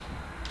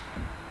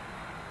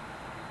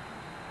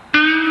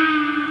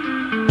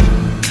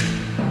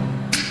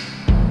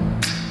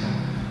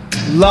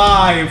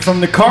Live from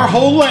the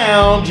Carhole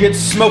Lounge, it's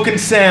Smoking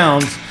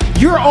Sounds,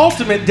 your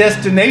ultimate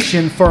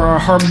destination for a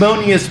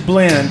harmonious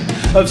blend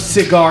of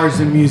cigars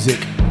and music.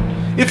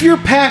 If you're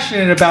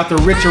passionate about the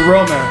rich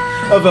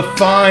aroma of a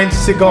fine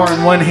cigar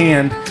in one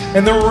hand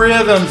and the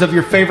rhythms of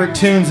your favorite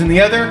tunes in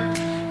the other,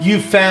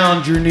 you've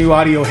found your new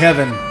audio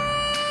heaven.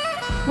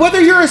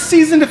 Whether you're a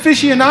seasoned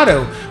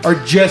aficionado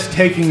or just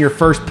taking your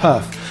first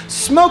puff,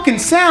 Smoking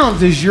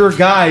Sounds is your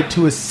guide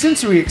to a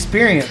sensory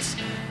experience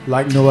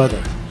like no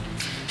other.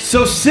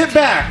 So sit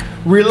back,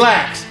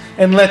 relax,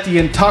 and let the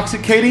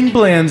intoxicating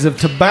blends of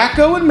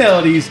tobacco and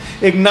melodies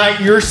ignite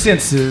your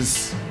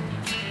senses.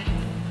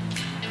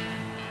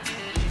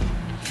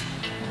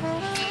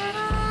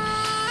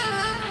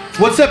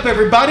 What's up,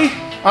 everybody?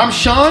 I'm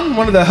Sean,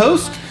 one of the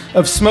hosts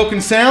of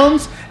Smoking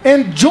Sounds,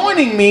 and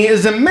joining me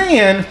is a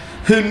man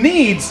who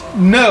needs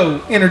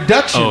no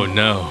introduction. Oh,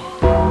 no.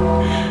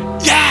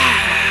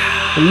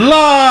 Yeah!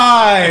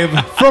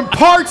 Live from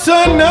parts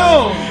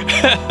unknown,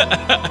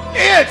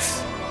 it's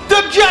the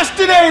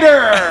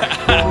Justinator!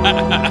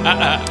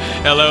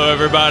 Hello,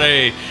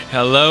 everybody.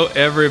 Hello,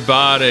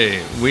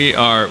 everybody. We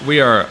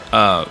are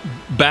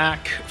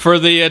back for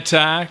the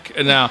attack.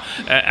 Now,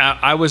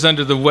 I was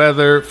under the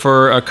weather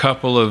for a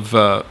couple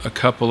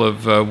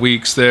of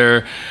weeks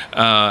there,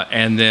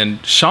 and then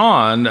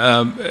Sean.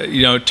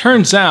 It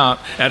turns out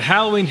at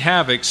Halloween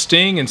Havoc,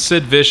 Sting and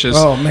Sid Vicious.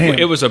 Oh man!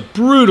 It was a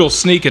brutal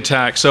sneak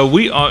attack. So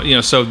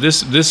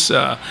this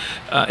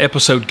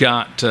episode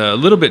got a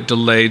little bit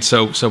delayed.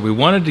 So we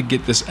wanted to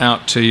get this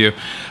out to you.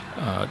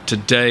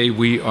 Today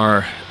we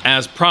are,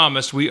 as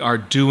promised, we are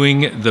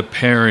doing the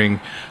pairing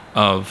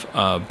of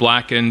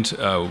Blackened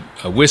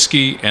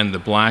whiskey and the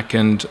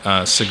Blackened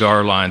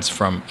cigar lines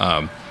from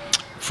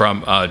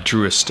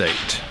Drew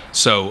Estate.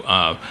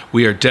 So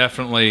we are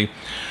definitely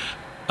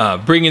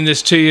bringing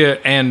this to you,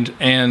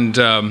 and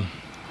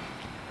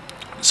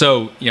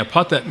so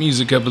pop that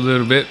music up a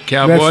little bit,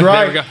 cowboy. That's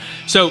right. There we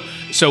go.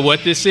 So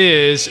what this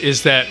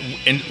is that,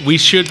 and we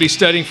should be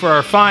studying for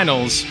our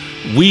finals.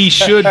 We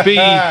should be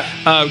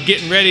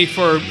getting ready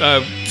for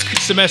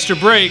semester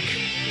break,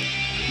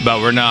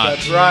 but we're not.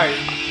 That's right.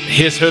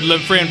 His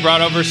hoodlum friend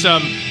brought over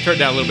some. Turn it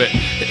down a little bit.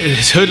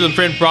 His hoodlum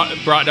friend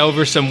brought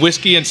over some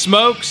whiskey and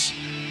smokes,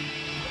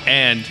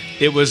 and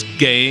it was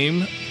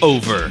game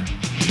over.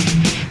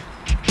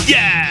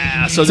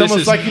 Yeah. So It's this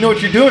almost is like you know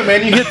what you're doing,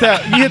 man. You hit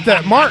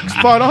that mark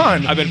spot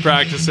on. I've been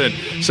practicing.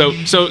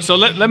 So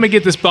let me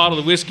get this bottle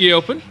of whiskey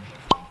open.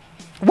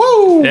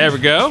 Woo! There we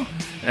go.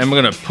 And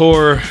we're gonna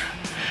pour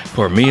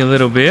me a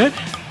little bit.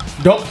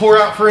 Don't pour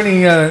out for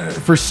any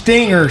for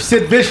Sting or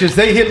Sid Vicious.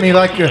 They hit me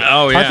like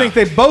Oh, yeah. I think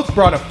they both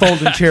brought a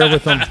folding chair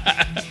with them.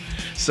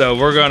 So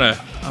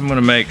I'm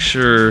gonna make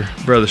sure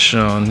Brother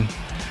Sean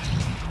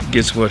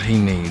gets what he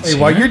needs. Hey,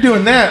 while you're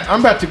doing that,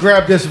 I'm about to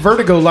grab this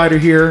Vertigo lighter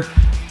here.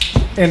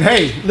 And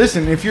hey,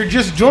 listen, if you're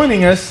just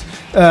joining us,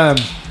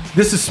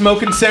 this is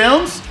Smoking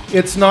Sounds.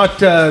 It's not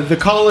the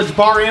college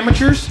bar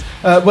amateurs.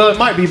 Well, it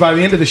might be by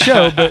the end of the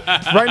show, but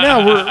right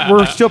now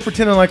we're still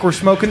pretending like we're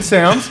Smoking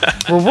Sounds,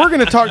 where we're going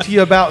to talk to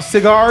you about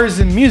cigars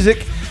and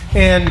music,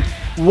 and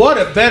what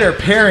a better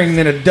pairing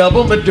than a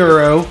double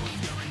Maduro,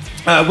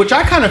 which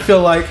I kind of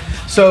feel like.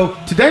 So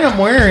today I'm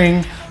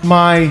wearing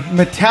my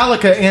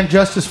Metallica and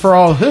Justice for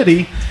All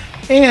hoodie,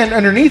 and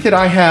underneath it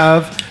I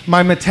have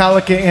my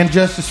Metallica and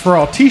Justice for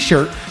All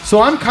t-shirt.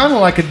 So I'm kind of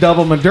like a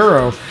double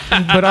Maduro,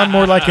 but I'm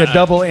more like a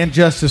double and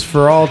Justice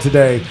for All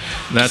today.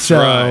 That's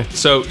right.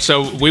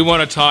 So we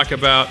want to talk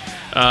about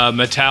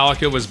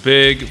Metallica was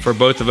big for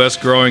both of us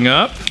growing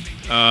up.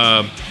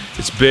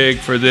 It's big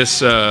for this,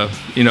 for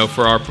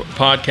our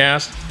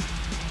podcast.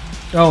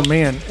 Oh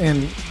man,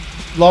 and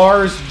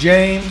Lars,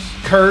 James,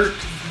 Kurt,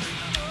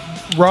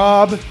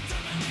 Rob,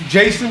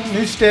 Jason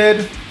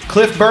Newstead,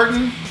 Cliff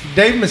Burton,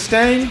 Dave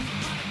Mustaine.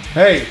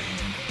 Hey,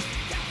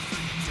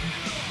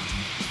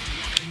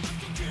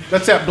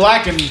 that's that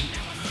Blackened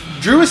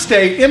Drew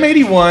Estate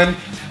M81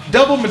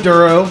 double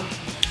Maduro.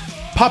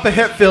 Papa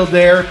Hetfield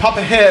there.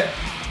 Papa Het,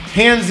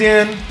 hands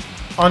in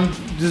on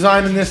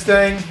designing this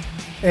thing,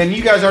 and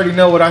you guys already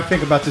know what I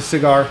think about this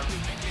cigar.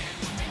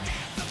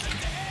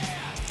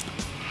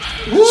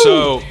 Woo,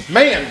 so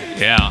man,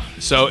 yeah.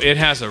 So it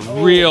has a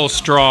real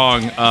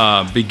strong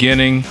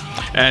beginning.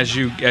 As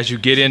you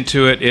get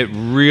into it, it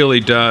really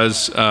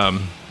does.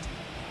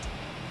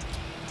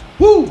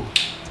 Woo!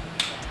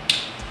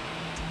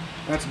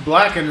 That's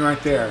Blackened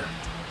right there.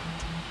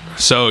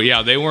 So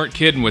yeah, they weren't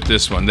kidding with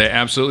this one. They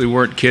absolutely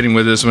weren't kidding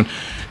with this one.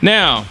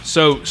 Now,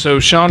 so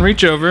Sean,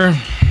 reach over.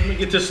 Let me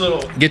get this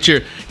little. Get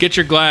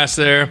your glass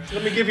there.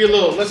 Let me give you a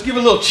little. Let's give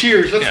a little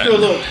cheers. Let's do a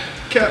little.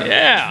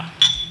 Yeah.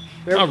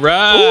 There. All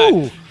right.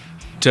 Ooh.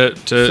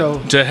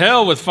 To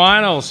hell with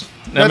finals.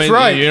 That's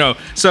right.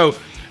 So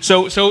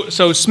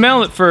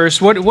smell it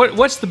first.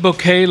 What's the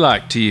bouquet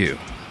like to you?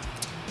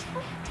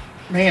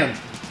 Man.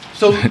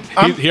 So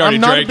he already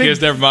drank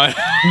his. Never mind.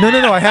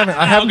 No, I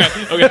haven't.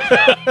 Okay.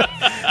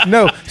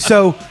 No.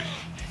 So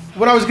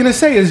what I was gonna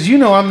say is,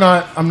 I'm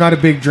not a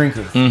big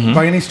drinker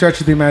by any stretch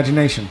of the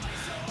imagination.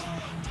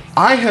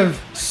 I have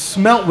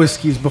smelt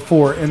whiskeys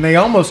before, and they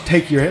almost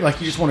take your, like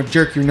you just want to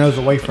jerk your nose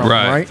away from them,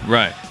 right?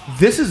 Right.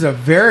 This is a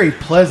very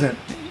pleasant.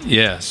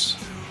 Yes.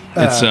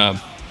 It's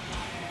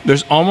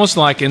there's almost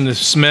like in the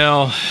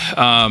smell.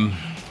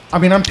 I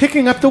mean, I'm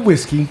picking up the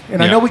whiskey,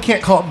 and I know we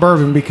can't call it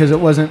bourbon because it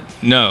wasn't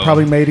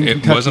probably made in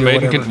Kentucky. It wasn't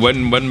made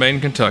wasn't made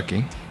in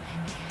Kentucky.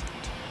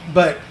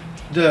 But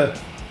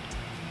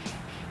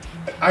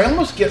I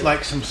almost get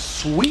like some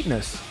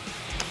sweetness.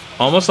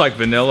 Almost like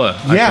vanilla,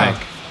 I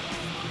think.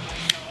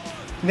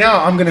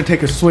 Now I'm going to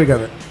take a swig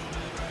of it.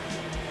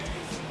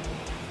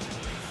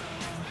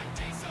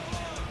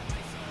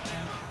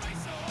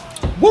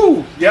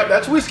 Woo! Yep,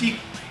 that's whiskey.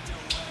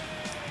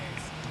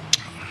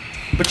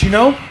 But you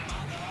know,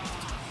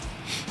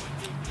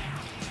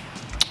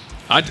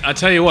 I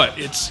tell you what,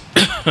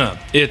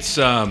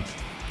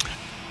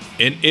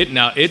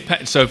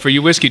 so for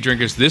you whiskey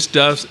drinkers, this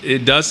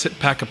does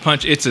pack a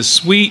punch. It's a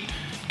sweet,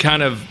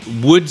 kind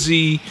of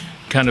woodsy,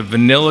 kind of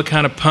vanilla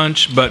kind of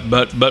punch,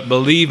 but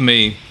believe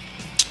me,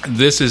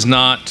 this is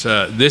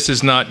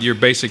not your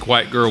basic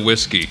white girl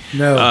whiskey.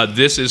 No.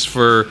 This is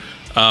for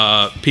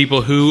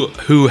people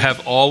who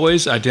have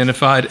always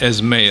identified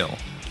as male.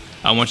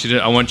 I want you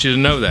to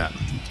know that.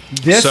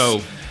 This,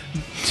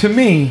 to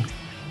me,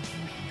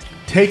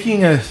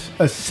 taking a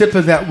sip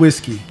of that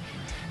whiskey,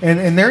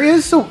 and there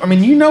is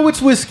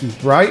it's whiskey,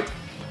 right?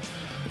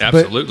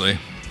 Absolutely.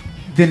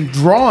 But then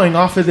drawing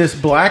off of this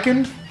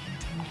Blackened,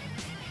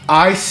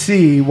 I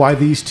see why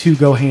these two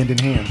go hand in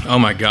hand. Oh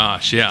my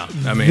gosh, yeah.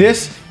 I mean,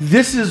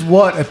 this is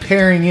what a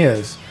pairing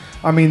is.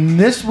 I mean,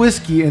 this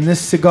whiskey and this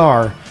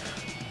cigar,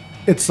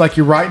 it's like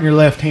your right and your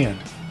left hand.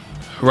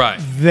 Right.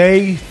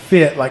 They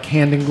fit like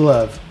hand in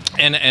glove.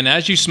 And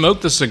as you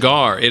smoke the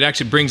cigar, it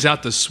actually brings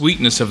out the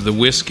sweetness of the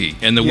whiskey,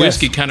 and the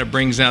whiskey kind of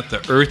brings out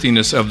the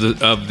earthiness of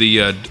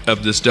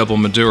this double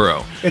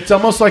Maduro. It's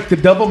almost like the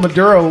double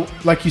Maduro,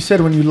 like you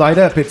said, when you light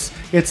up,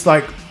 it's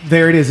like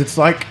there it is. It's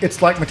like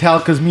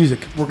Metallica's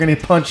music. We're going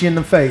to punch you in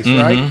the face,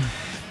 right?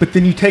 But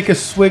then you take a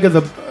swig of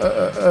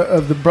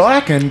the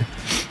Blackened,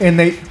 and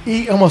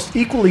they almost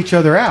equal each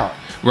other out.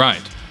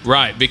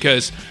 Right,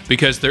 because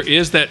there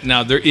is that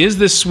now. There is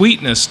this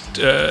sweetness,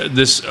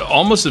 this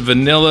almost a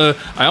vanilla.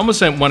 I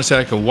almost want to say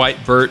like a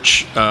white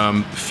birch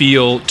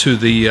feel to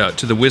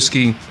the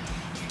whiskey,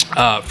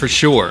 for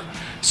sure.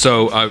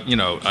 So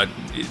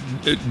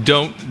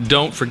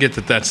don't forget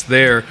that that's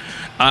there.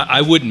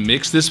 I wouldn't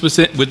mix this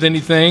with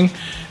anything.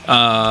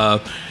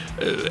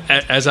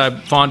 As I'm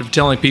fond of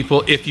telling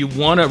people, if you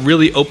want to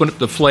really open up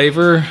the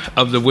flavor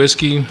of the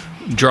whiskey,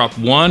 drop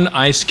one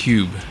ice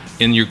cube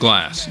in your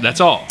glass. That's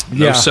all.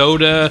 No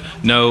soda,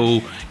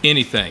 no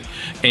anything.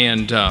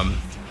 And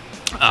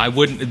I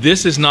wouldn't.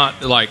 This is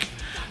not like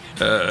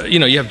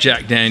you have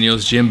Jack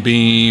Daniels, Jim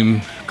Beam,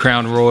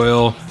 Crown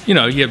Royal. You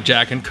have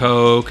Jack and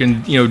Coke,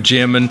 and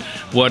Jim and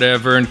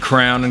whatever, and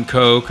Crown and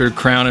Coke, or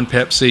Crown and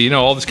Pepsi.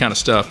 All this kind of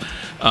stuff.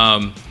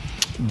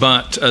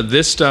 But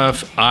this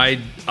stuff,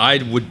 I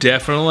would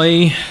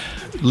definitely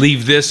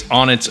leave this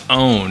on its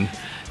own.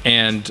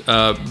 And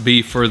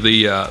be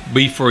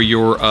for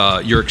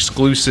your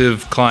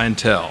exclusive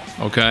clientele,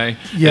 okay?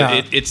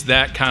 Yeah, it's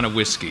that kind of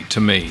whiskey to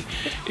me.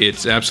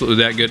 It's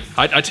absolutely that good.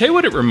 I tell you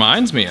what it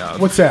reminds me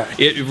of. What's that?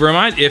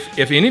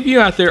 If any of you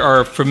out there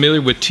are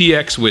familiar with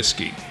TX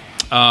whiskey,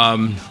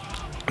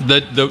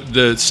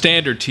 the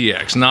standard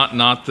TX,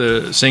 not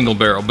the single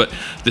barrel, but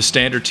the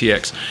standard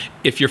TX.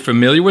 If you're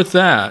familiar with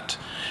that,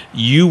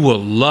 you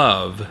will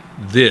love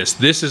this.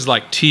 This is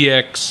like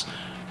TX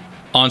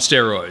on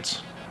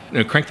steroids.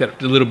 Crank that up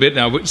a little bit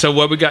now. So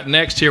what we got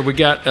next here, we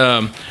got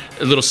a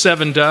little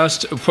Seven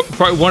Dust,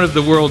 probably one of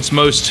the world's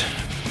most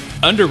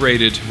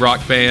underrated rock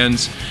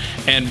bands,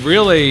 and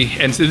really,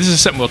 and this is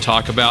something we'll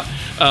talk about.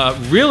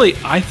 Really,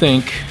 I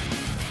think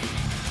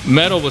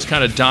metal was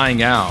kind of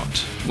dying out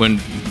when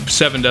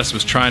Seven Dust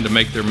was trying to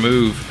make their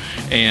move,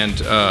 and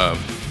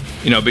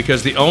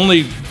because the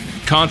only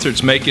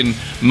concerts making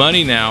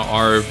money now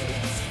are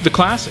the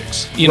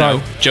classics.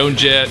 Joan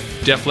Jett,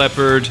 Def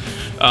Leppard.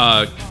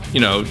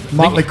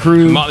 Motley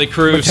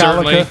Crue,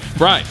 certainly,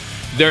 right?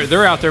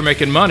 They're out there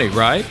making money,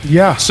 right?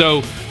 Yeah.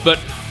 So, but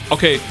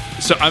okay.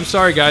 So I'm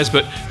sorry, guys,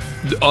 but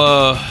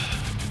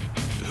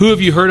who have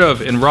you heard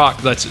of in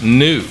rock that's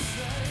new?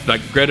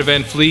 Like Greta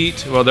Van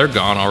Fleet? Well, they're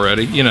gone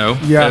already. Yeah.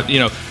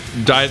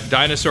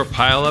 Dinosaur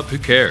Pileup. Who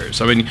cares?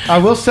 I mean, I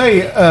will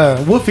say,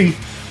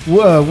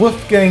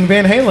 Wolfgang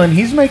Van Halen.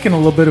 He's making a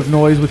little bit of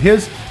noise with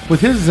his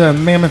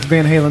Mammoth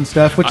Van Halen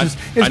stuff, which is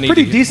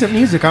pretty decent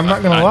music. I'm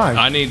not going to lie.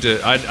 I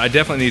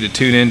definitely need to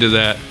tune into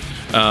that.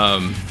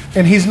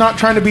 And he's not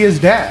trying to be his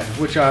dad,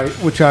 which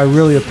I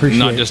really appreciate.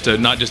 Not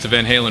just a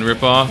Van Halen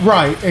ripoff,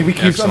 right? And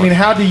because excellent.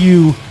 How do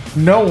you?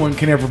 No one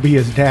can ever be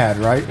his dad,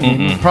 right? I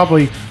mean,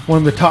 probably one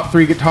of the top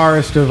 3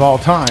 guitarists of all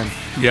time.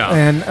 Yeah.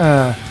 And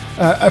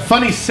a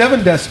funny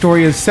Seven Dust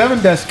story is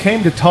Seven Dust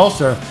came to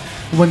Tulsa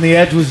when the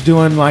Edge was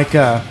doing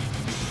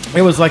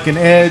it was like an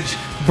Edge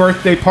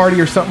birthday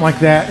party or something like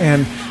that,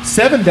 and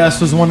Seven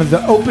Dust was one of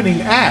the opening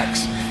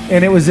acts,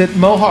 and it was at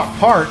Mohawk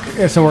Park,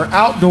 so we're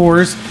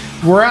outdoors,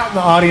 We're out in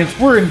the audience.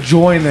 We're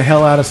enjoying the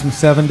hell out of some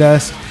Seven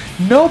Dust.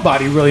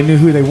 Nobody really knew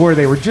who they were.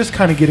 They were just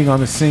kind of getting on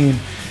the scene.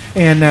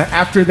 And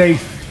after they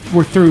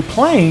were through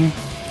playing,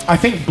 I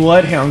think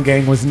Bloodhound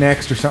Gang was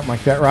next or something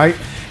like that, right?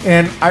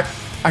 And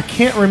I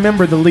can't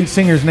remember the lead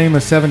singer's name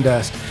of Seven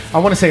Dust. I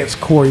want to say it's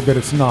Corey, but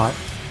it's not.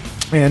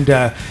 And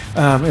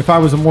if I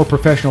was a more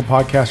professional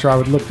podcaster, I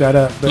would look that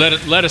up.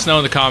 But let us know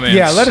in the comments.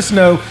 Yeah, let us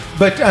know.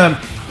 But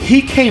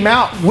he came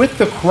out with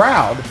the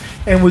crowd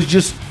and was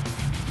just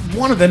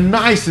one of the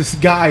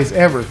nicest guys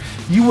ever.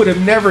 You would have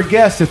never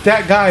guessed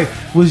that guy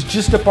was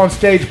just up on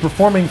stage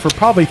performing for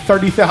probably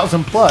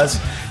 30,000 plus,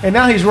 and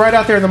now he's right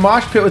out there in the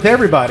mosh pit with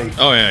everybody.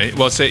 Oh yeah,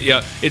 well,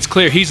 it's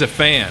clear he's a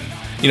fan.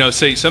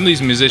 Some of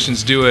these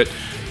musicians do it,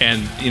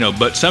 and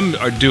but some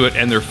do it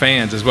and they're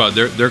fans as well.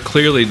 They're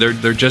clearly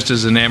they're just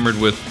as enamored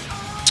with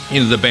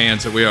the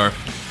bands that we are.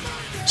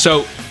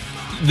 So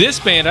this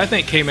band, I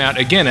think, came out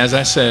again, as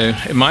I say,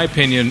 in my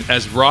opinion,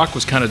 as rock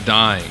was kind of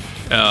dying.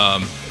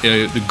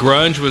 The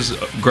grunge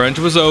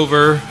was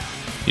over.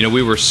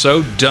 We were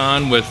so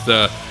done with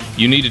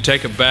you need to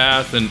take a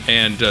bath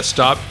and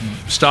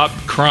stop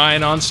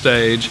crying on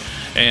stage,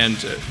 and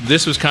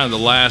this was kind of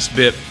the last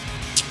bit.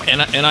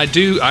 And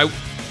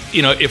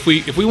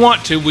if we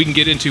want to, we can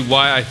get into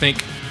why I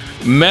think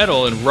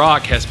metal and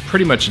rock has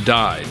pretty much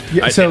died.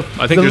 Yeah, I think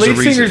the lead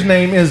singer's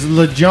name is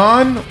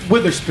LeJon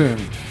Witherspoon.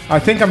 I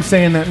think I'm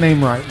saying that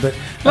name right, but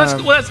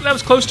that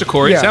was close to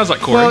Corey. Yeah. It sounds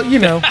like Corey.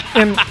 Well,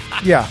 and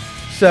yeah.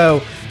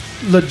 So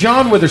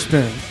LeJon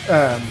Witherspoon.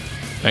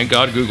 Thank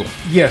God, Google.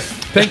 Yes,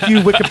 thank you,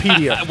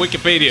 Wikipedia.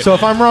 Wikipedia. So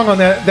if I'm wrong on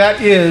that,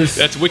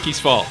 that's Wiki's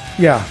fault.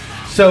 Yeah.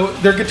 So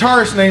their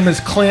guitarist name is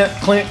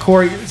Clint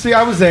Corey. See,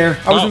 I was there.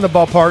 I was in the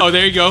ballpark. Oh,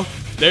 there you go.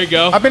 There you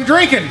go. I've been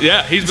drinking.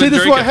 Yeah, he's been drinking. See,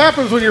 this is what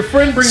happens when your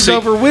friend brings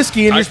over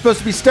whiskey and you're supposed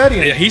to be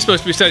studying. Yeah, he's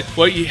supposed to be studying.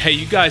 Well, hey,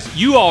 you guys,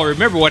 you all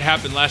remember what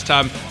happened last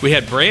time we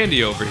had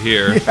Brandy over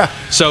here. Yeah.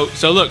 So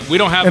look, we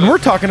don't have. And we're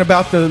talking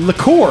about the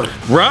liqueur.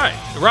 Right.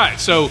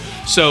 So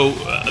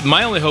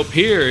my only hope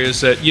here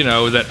is that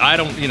that I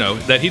don't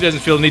that he doesn't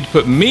feel the need to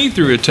put me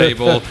through a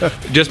table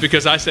just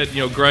because I said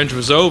grunge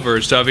was over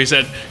and stuff. He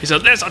said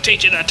this will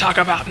teach you to talk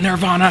about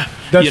Nirvana.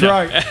 That's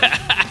right.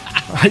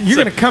 You're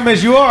going to come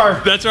as you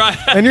are. That's right.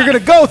 And you're going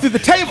to go through the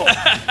table.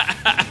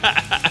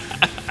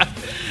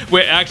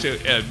 Wait, actually,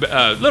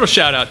 little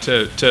shout out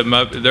to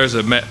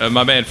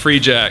my man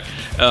Free Jack.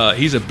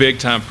 He's a big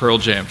time Pearl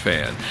Jam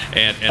fan,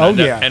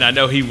 and I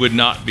know he would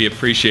not be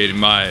appreciating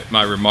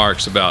my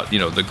remarks about the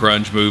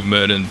grunge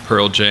movement and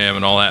Pearl Jam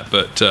and all that.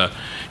 But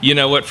you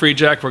know what, Free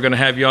Jack, we're going to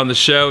have you on the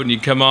show, and you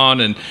come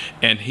on,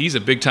 and he's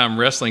a big time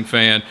wrestling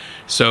fan.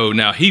 So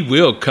now he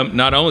will come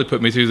not only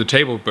put me through the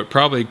table, but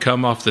probably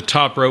come off the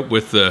top rope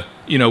with the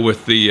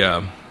with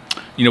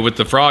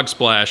the frog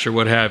splash or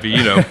what have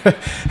you.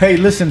 Hey,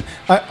 listen,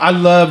 I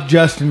love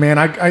Justin, man.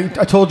 I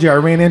told you I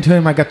ran into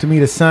him. I got to meet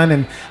his son,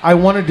 and I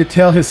wanted to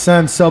tell his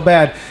son so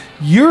bad.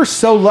 You're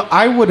so.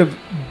 I would have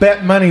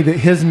bet money that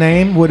his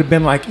name would have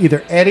been like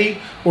either Eddie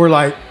or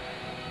like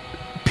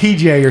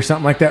PJ or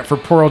something like that for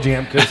Pearl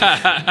Jam,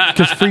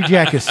 because Free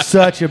Jack is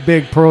such a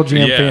big Pearl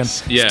Jam fan.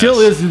 Yes. Still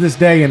is to this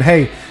day. And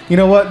hey, you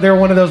know what? They're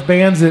one of those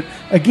bands that,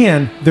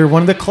 again, they're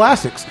one of the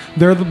classics.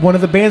 They're one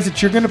of the bands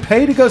that you're going to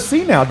pay to go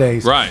see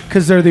nowadays. Right.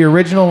 Because they're the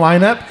original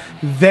lineup.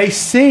 They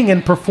sing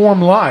and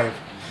perform live.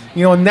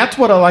 And that's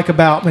what I like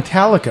about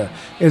Metallica,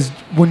 is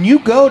when you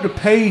go to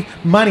pay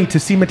money to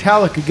see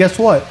Metallica, guess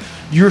what?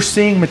 You're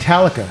seeing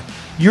Metallica.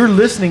 You're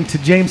listening to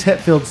James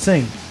Hetfield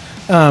sing.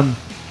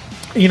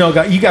 You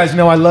guys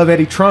know I love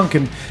Eddie Trunk,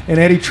 and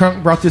Eddie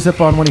Trunk brought this up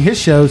on one of his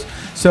shows.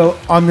 So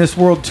on this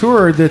world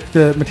tour that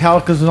the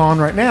Metallica's on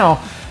right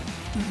now,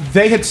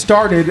 they had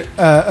started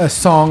a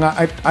song.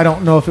 I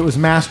don't know if it was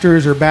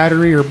Masters or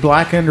Battery or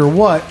Blackened or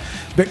what,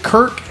 but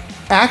Kirk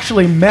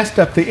actually messed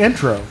up the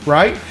intro,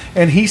 right?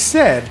 And he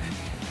said,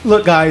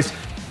 look, guys,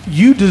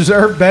 you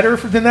deserve better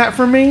than that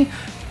from me.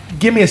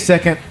 Give me a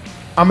second.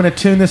 I'm going to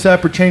tune this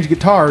up or change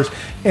guitars,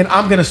 and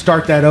I'm going to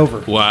start that over.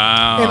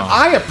 Wow. And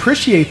I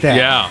appreciate that.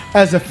 Yeah.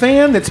 As a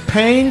fan that's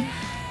paying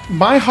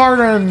my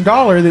hard-earned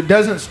dollar that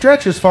doesn't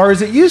stretch as far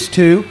as it used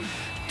to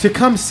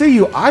come see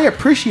you, I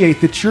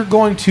appreciate that you're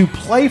going to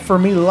play for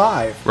me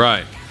live.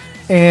 Right.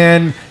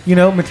 And,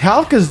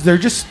 Metallica's, they're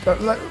just,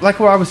 like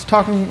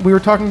what we were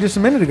talking just a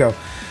minute ago.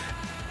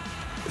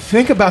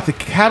 Think about the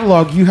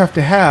catalog you have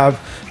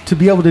to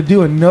be able to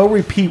do a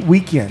no-repeat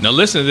weekend. Now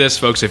listen to this,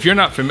 folks. If you're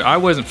not I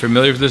wasn't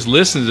familiar with this,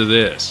 listen to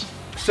this.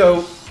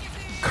 So,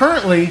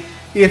 currently,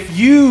 if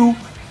you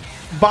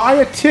buy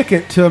a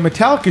ticket to a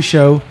Metallica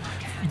show,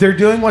 they're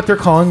doing what they're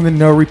calling the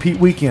no-repeat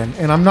weekend.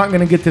 And I'm not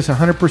going to get this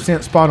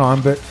 100% spot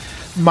on, but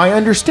my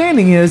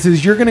understanding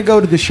is you're going to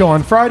go to the show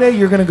on Friday,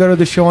 you're going to go to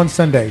the show on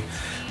Sunday.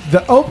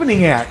 The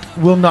opening act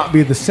will not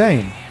be the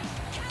same.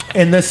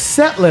 And the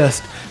set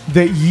list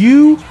that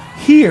you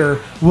hear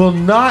will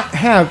not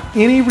have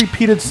any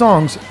repeated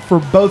songs for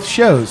both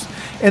shows.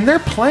 And they're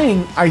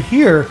playing, I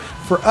hear,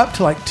 for up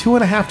to like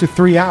 2.5 to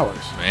 3 hours.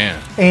 Man.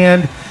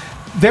 And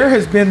there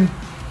has been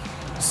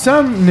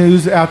some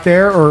news out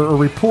there or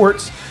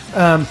reports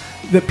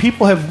that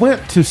people have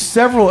went to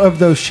several of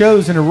those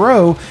shows in a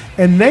row,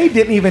 and they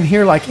didn't even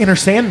hear like Inner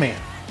Sandman.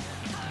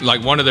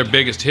 Like one of their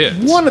biggest hits.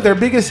 One of their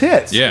biggest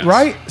hits, yes.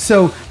 Right?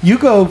 So you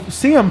go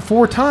see them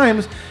 4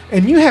 times,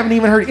 and you haven't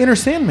even heard Inner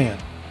Sandman.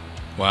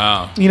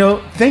 Wow. You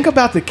know, think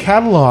about the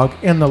catalog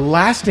and the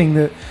lasting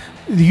that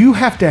you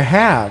have to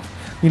have,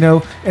 you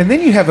know, and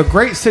then you have a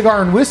great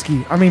cigar and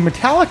whiskey. I mean,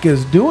 Metallica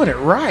is doing it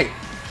right.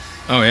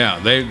 Oh yeah,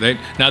 they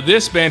now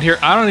this band here,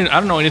 I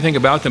don't know anything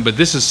about them, but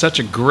this is such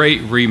a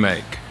great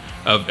remake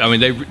of. I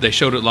mean, they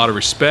showed it a lot of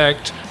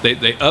respect. They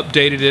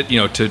updated it, you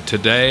know, to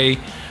today.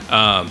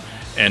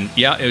 And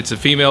yeah, it's a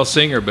female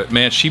singer, but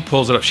man, she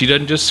pulls it up. She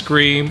doesn't just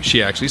scream;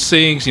 she actually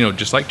sings. You know,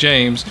 just like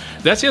James.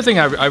 That's the other thing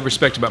I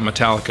respect about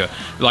Metallica.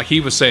 Like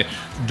he was saying,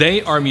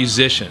 they are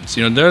musicians.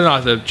 You know, they're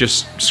not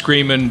just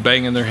screaming,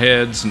 banging their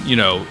heads. And, you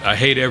know, I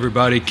hate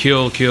everybody,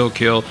 kill, kill,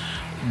 kill.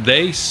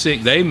 They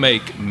sing. They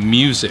make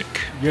music.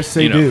 Yes,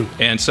 they do.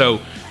 And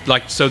so,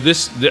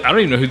 this. I don't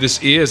even know who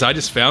this is. I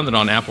just found it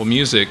on Apple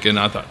Music, and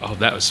I thought, oh,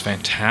 that was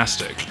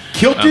fantastic.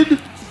 Kilted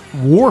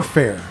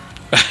Warfare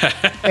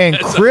and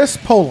Chris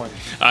Poland.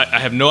 I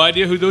have no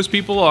idea who those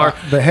people are.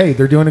 But hey,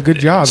 they're doing a good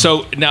job.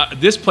 So now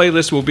this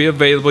playlist will be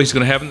available. He's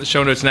going to have it in the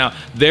show notes. Now,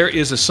 there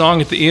is a song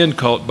at the end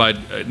called by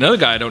another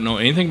guy I don't know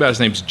anything about. His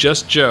name's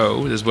Just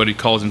Joe, is what he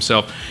calls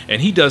himself.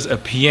 And he does a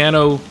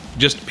piano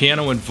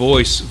and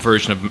voice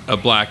version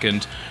of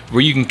Blackened,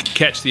 where you can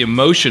catch the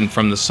emotion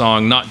from the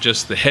song, not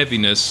just the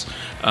heaviness.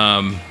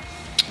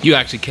 You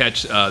actually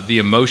catch the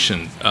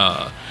emotion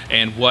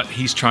and what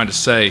he's trying to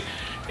say.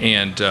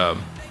 And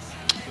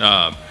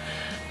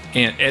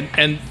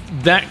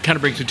that kind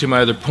of brings me to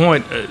my other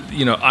point.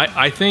 You know,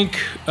 I think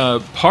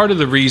part of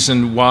the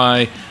reason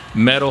why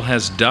metal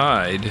has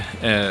died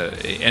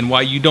and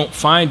why you don't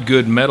find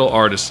good metal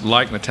artists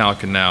like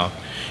Metallica now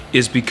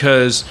is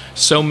because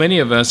so many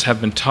of us have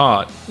been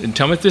taught, and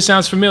tell me if this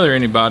sounds familiar,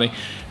 anybody,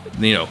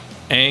 you know,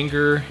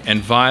 anger and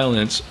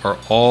violence are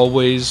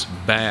always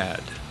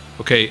bad.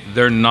 Okay,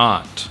 they're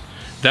not.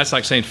 That's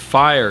like saying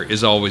fire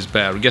is always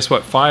bad. Well, guess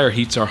what? Fire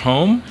heats our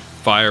home.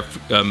 Fire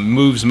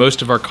moves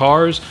most of our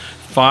cars.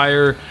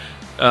 Fire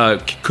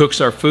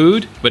cooks our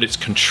food, but it's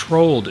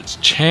controlled. It's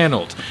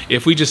channeled.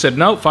 If we just said,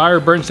 no, fire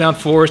burns down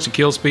forests, it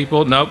kills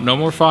people. Nope, no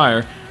more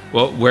fire.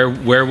 Well,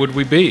 where would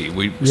we be?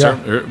 You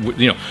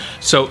know.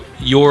 So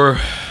your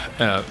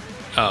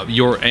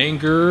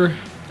anger,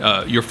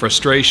 your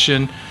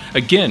frustration,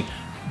 again,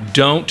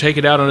 don't take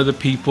it out on other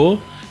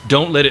people.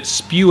 Don't let it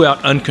spew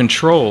out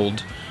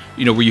uncontrolled.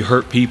 You know, where you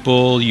hurt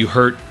people, you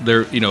hurt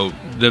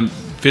them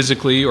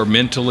physically or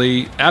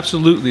mentally.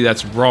 Absolutely,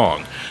 that's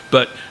wrong.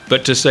 But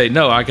to say,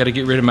 no, I got to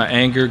get rid of my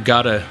anger,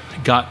 got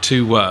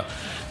to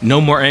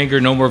no more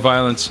anger, no more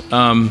violence.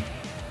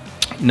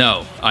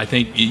 No, I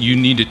think you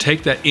need to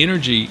take that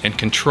energy and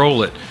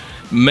control it.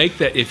 Make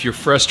that, if you're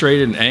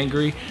frustrated and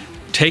angry,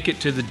 take it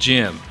to the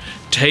gym.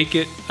 Take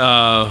it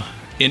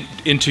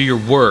into your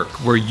work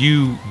where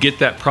you get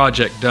that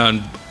project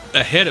done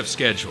ahead of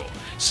schedule.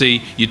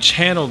 See, you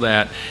channel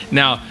that.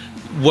 Now,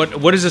 what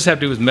does this have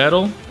to do with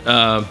metal?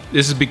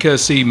 This is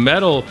because, see,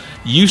 metal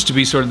used to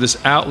be sort of this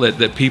outlet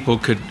that people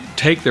could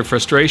take their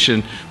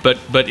frustration, but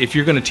if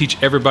you're going to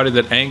teach everybody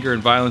that anger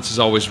and violence is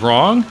always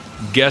wrong,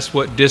 guess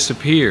what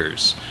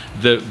disappears?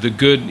 The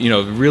good,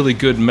 really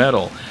good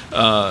metal.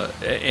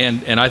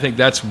 And I think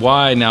that's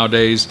why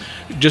nowadays,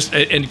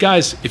 and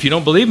guys, if you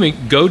don't believe me,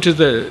 go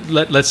to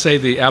let's say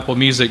the Apple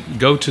Music,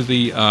 go to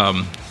the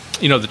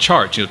the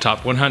charts,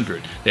 top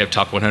 100. They have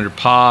top 100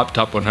 pop,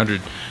 top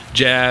 100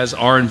 jazz,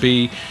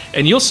 R&B,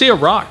 and you'll see a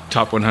rock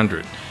top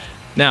 100.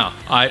 Now,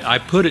 I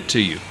put it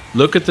to you.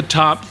 Look at the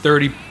top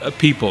 30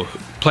 people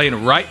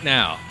playing right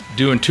now,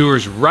 doing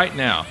tours right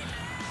now.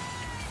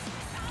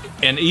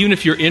 And even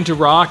if you're into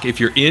rock,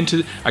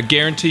 I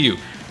guarantee you,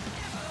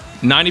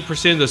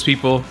 90% of those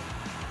people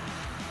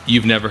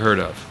you've never heard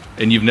of.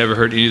 And you've never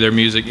heard any of their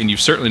music, and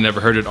you've certainly never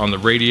heard it on the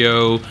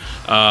radio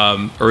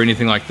or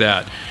anything like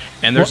that.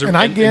 And there's a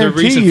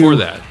reason for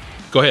that.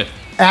 Go ahead.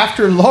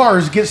 After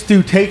Lars gets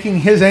through taking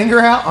his anger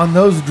out on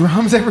those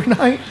drums every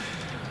night,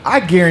 I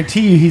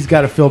guarantee you he's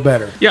got to feel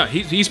better. Yeah,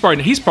 he's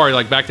probably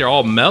like back there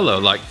all mellow,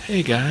 like,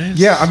 hey guys.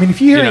 Yeah, I mean, if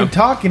you hear him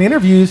talk in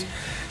interviews,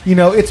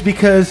 it's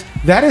because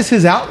that is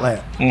his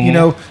outlet.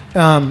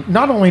 Mm-hmm.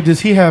 Not only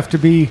does he have to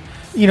be,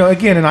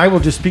 again, and I will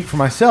just speak for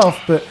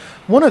myself, but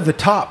one of the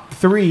top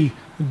 3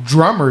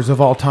 drummers of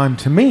all time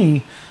to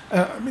me.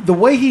 The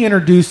way he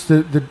introduced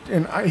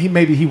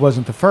maybe he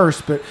wasn't the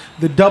first, but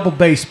the double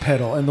bass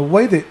pedal and the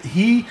way that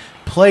he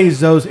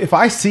plays those. If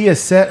I see a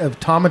set of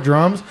Tama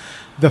drums,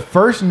 the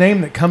first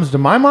name that comes to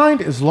my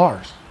mind is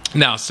Lars.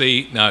 Now,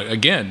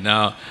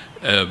 the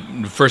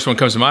first one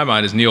comes to my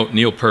mind is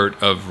Neil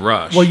Peart of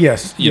Rush. Well,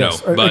 yes.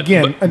 But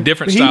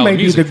different style of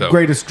music, though. He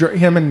may be the greatest.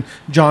 Him and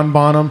John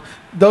Bonham,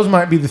 those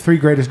might be the 3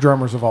 greatest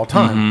drummers of all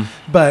time.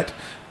 Mm-hmm. But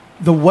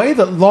the way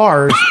that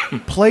Lars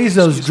plays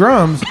those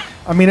drums,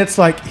 I mean, it's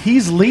like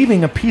he's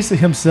leaving a piece of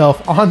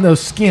himself on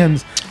those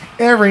skins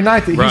every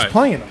night that he's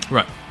playing them.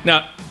 Right.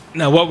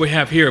 Now what we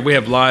have here, we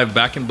have live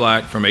Back in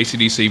Black from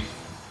AC/DC.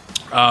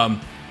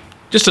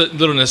 just a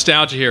little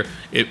nostalgia here.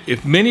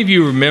 If many of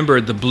you remember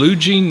the Blue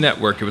Jean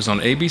Network, it was on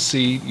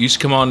ABC. Used to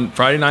come on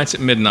Friday nights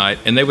at midnight,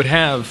 and they would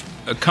have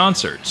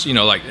concerts.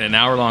 Like an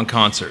hour-long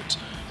concerts,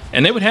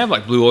 and they would have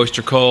like Blue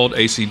Oyster Cult,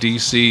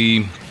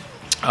 AC/DC,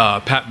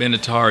 Pat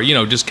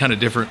Benatar. Just kind of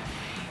different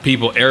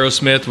people.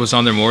 Aerosmith was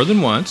on there more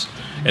than once,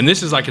 and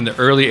this is like in the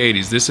early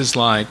 '80s. This is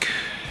like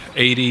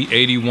 80,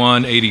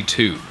 81,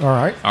 82. All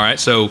right.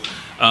 So,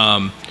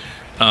 I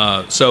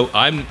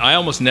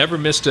almost never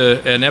missed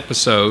an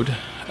episode.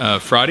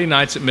 Friday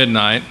nights at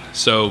midnight.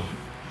 So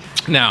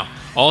now,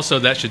 also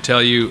that should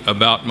tell you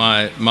about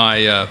my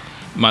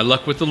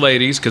luck with the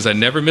ladies, because I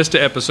never missed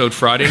an episode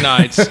Friday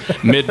nights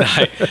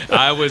midnight.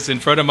 I was in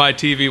front of my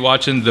TV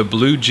watching the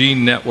Blue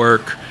Jean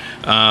Network.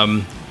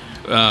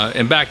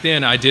 And back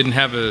then, I didn't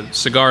have a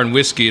cigar and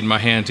whiskey in my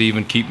hand to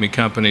even keep me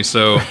company.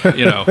 So,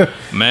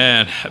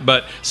 man,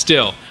 but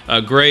still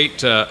a great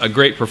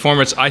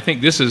performance. I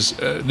think this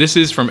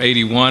is from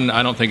 '81.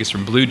 I don't think it's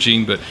from Blue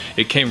Jean, but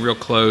it came real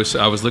close.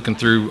 I was looking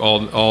through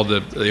all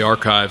the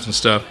archives and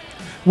stuff.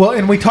 Well,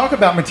 and we talk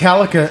about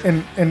Metallica,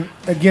 and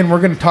again,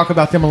 we're going to talk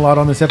about them a lot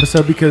on this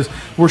episode because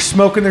we're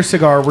smoking their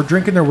cigar, we're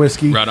drinking their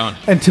whiskey. Right on.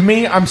 And to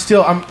me,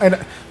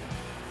 and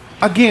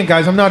again,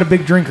 guys, I'm not a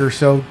big drinker,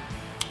 so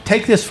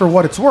take this for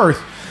what it's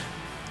worth.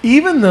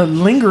 Even the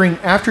lingering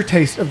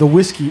aftertaste of the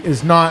whiskey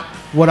is not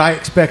what I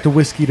expect a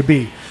whiskey to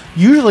be.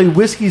 Usually,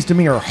 whiskeys to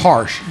me are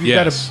harsh. You've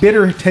got a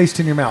bitter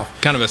taste in your mouth.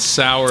 Kind of a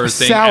sour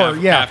thing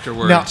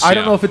afterwards. Now, I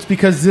don't know if it's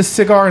because this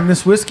cigar and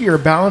this whiskey are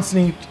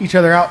balancing each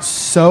other out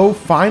so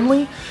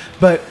finely,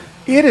 but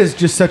it is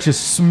just such a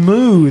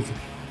smooth...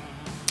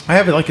 I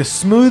have like a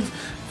smooth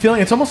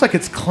feeling. It's almost like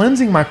it's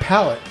cleansing my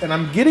palate, and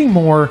I'm getting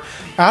more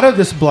out of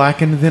this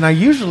Blackened than I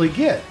usually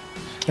get.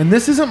 And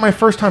this isn't my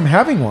first time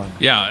having one.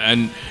 Yeah,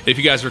 and if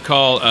you guys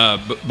recall,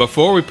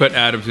 before we put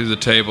Adam to the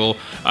table,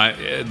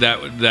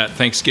 that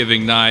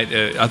Thanksgiving night,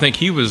 I think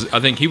he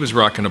was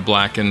rocking a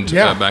Blackened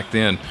back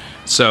then.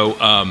 So,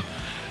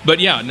 but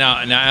yeah, now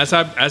as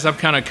I've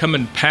kind of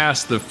coming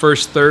past the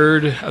first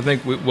third, I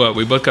think we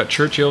both got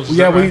Churchills.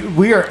 Yeah,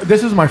 we are.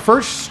 This is my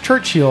first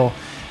Churchill,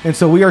 and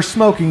so we are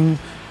smoking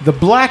the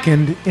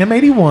Blackened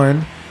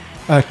M81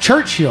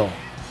 Churchill,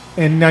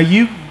 and now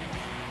you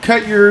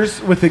cut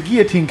yours with a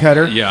guillotine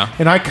cutter,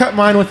 and I cut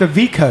mine with a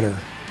V cutter.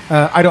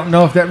 I don't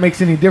know if that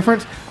makes any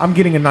difference. I'm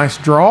getting a nice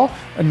draw,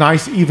 a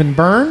nice even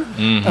burn.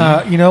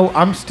 Mm-hmm.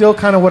 I'm still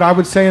kind of what I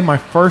would say in my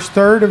first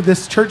third of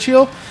this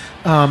Churchill.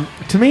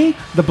 To me,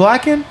 the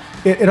Blackened,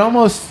 it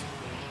almost,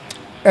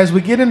 as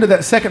we get into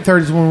that second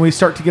third is when we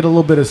start to get a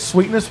little bit of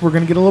sweetness. We're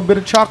going to get a little bit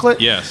of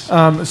chocolate. Yes.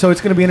 So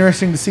it's going to be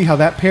interesting to see how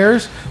that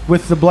pairs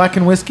with the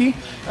Blackened whiskey.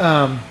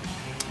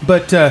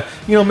 But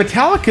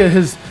Metallica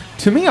has,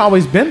 to me,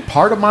 always been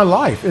part of my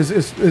life.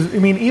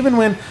 Even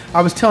when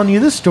I was telling you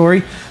this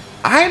story,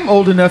 I'm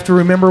old enough to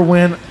remember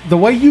when the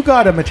way you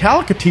got a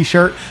Metallica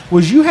t-shirt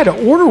was you had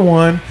to order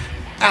one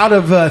out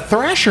of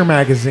Thrasher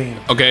magazine.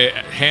 Okay,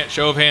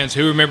 show of hands,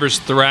 who remembers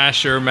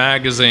Thrasher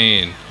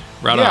magazine?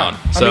 Right on.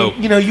 So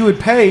you would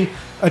pay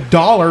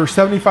 $1,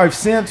 75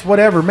 cents,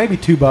 whatever, maybe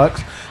 $2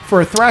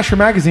 for a Thrasher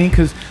magazine,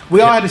 because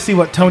we all had to see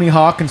what Tony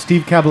Hawk and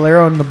Steve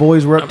Caballero and the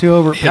boys were up to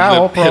over at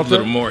Powell. Hit a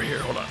little more here.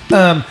 Hold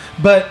on.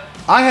 But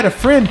I had a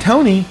friend,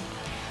 Tony.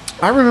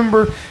 I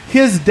remember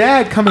his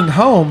dad coming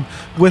home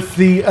with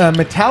the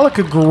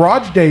Metallica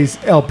Garage Days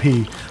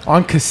LP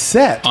on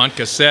cassette. On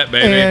cassette,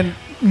 baby. And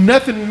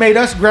nothing made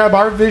us grab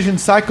our Vision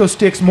Psycho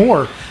sticks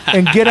more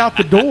and get out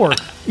the door,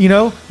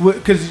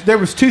 because there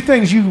was two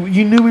things you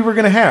knew we were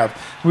going to have.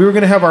 We were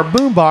going to have our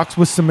boombox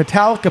with some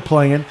Metallica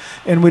playing,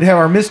 and we'd have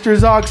our Mr.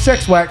 Zog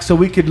sex wax so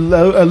we could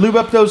lube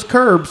up those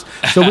curbs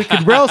so we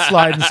could rail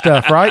slide and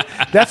stuff, right?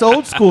 That's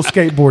old school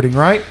skateboarding,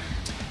 right?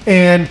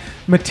 And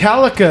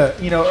Metallica,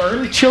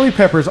 early Chili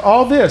Peppers,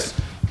 all this,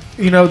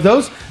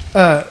 those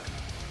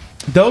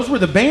were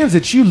the bands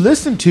that you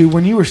listened to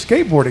when you were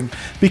skateboarding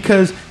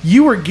because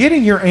you were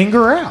getting your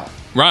anger out.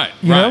 Right,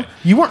 you know,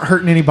 you weren't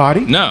hurting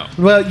anybody. No.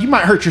 Well, you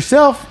might hurt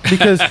yourself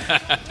because,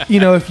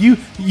 if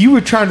you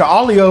were trying to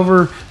ollie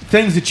over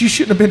things that you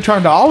shouldn't have been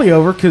trying to ollie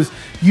over because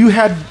you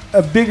had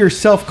a bigger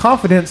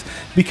self-confidence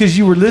because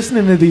you were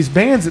listening to these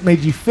bands that made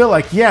you feel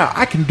like, yeah,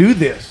 I can do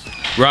this.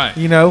 Right.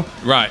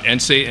 Right. And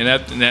see, and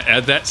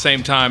at that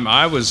same time,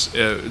 I was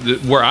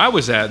where I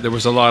was at. There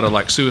was a lot of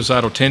like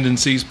Suicidal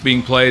Tendencies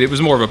being played. It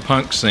was more of a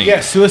punk scene. Yeah,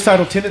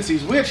 Suicidal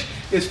Tendencies, which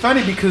is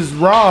funny because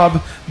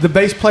Rob, the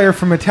bass player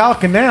from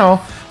Metallica now,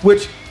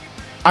 which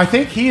I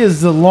think he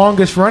is the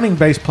longest running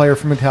bass player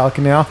from Metallica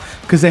now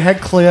because they had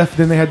Cliff,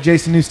 then they had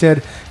Jason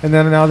Newsted, and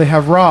then now they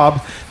have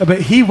Rob.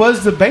 But he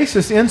was the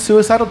bassist in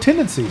Suicidal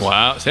Tendencies.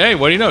 Wow. Hey,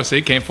 what do you know? See,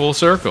 it came full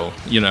circle,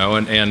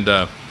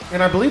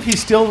 And I believe he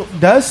still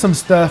does some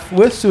stuff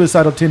with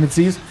Suicidal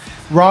Tendencies.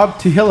 Rob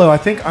Trujillo,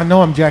 I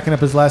know I'm jacking up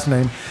his last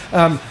name.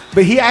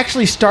 But he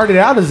actually started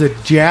out as a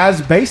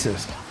jazz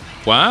bassist.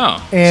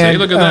 Wow. And, see,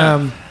 look at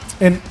that.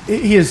 And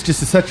he is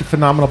just such a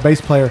phenomenal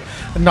bass player.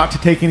 Not to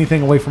take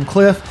anything away from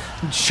Cliff.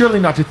 Surely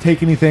not to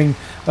take anything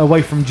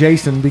away from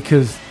Jason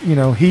because,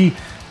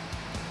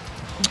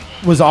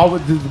 was all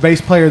the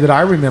bass player that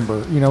I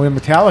remember, in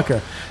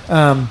Metallica.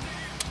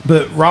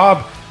 But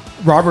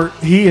Robert,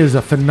 he is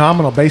a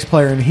phenomenal bass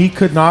player, and he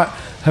could not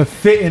have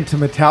fit into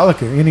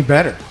Metallica any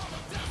better.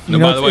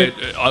 By the way,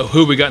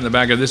 who we got in the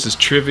back of this is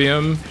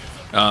Trivium,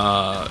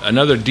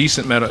 another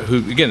decent metal. Who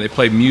again, they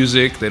play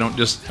music. They don't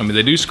just.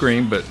 They do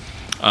scream, but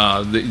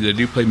they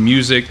do play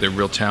music. They're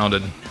real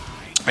talented.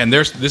 And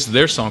this is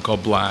their song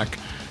called Black.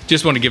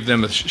 Just want to give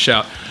them a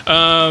shout.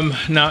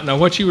 Now,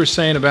 what you were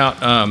saying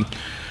about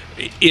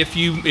if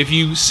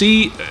you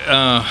see,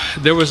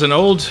 there was an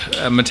old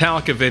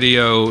Metallica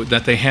video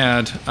that they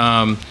had,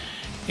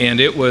 and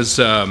it was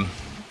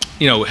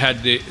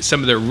had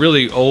some of their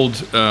really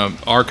old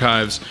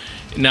archives.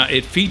 Now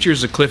it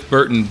features a Cliff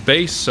Burton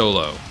bass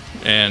solo.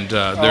 And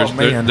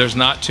there's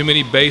not too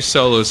many bass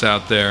solos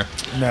out there.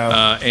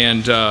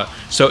 No.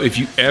 So if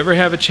you ever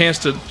have a chance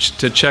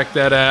to check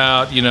that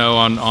out,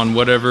 on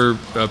whatever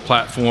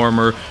platform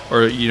or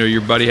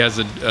your buddy has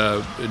a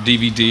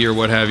DVD or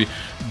what have you,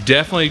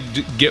 definitely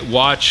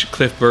watch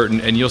Cliff Burton,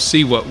 and you'll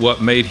see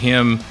what made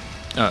him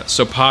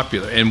so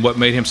popular and what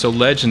made him so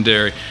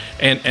legendary,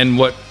 and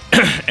what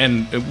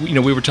and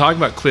we were talking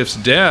about Cliff's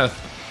death,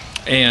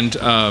 and.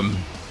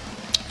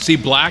 See,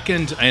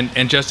 Blackened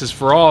and Justice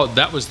for All,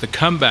 that was the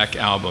comeback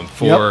album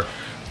for,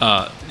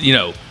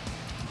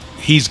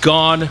 he's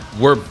gone,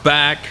 we're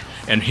back,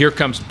 and here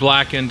comes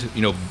Blackened,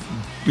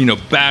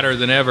 badder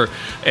than ever.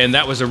 And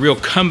that was a real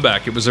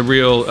comeback. It was a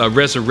real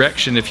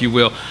resurrection, if you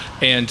will.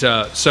 And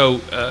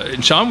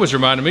and Sean was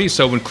reminding me,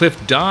 so when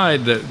Cliff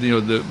died,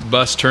 the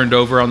bus turned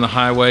over on the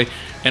highway,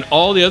 and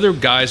all the other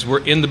guys were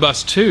in the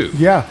bus too.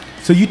 Yeah.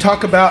 So you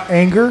talk about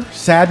anger,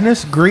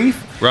 sadness,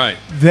 grief. Right.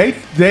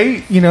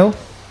 They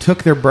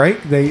took their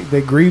break,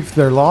 they grieved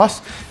their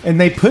loss,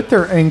 and they put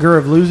their anger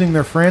of losing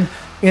their friend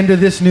into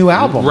this new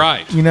album.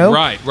 Right.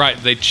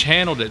 Right. They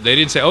channeled it. They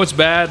didn't say, "Oh, it's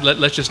bad.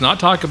 Let's just not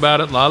talk about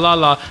it." La la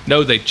la.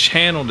 No, they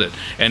channeled it,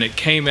 and it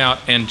came out.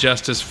 And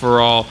Justice for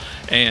All,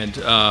 and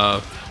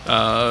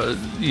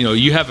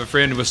you have a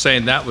friend who was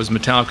saying that was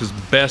Metallica's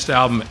best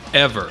album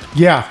ever.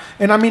 Yeah,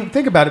 and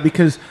think about it,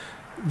 because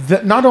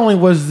not only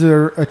was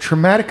there a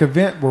traumatic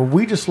event where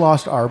we just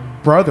lost our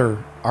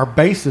brother, our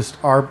bassist,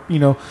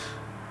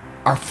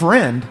 our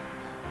friend,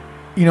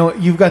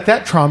 you've got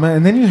that trauma,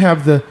 and then you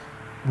have the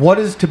what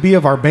is to be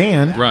of our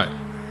band, right?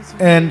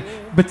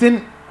 But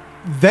then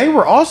they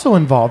were also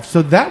involved,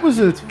 so that was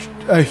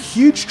a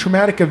huge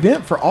traumatic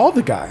event for all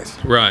the guys,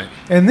 right?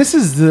 And this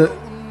is the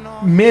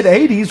mid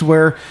 '80s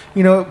where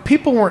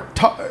people weren't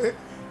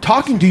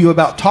talking to you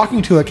about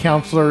talking to a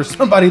counselor or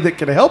somebody that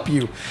could help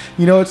you.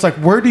 It's like,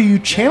 where do you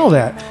channel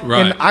that?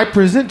 Right. And I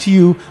present to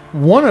you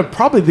one of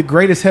probably the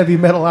greatest heavy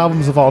metal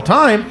albums of all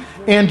time,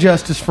 and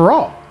Justice for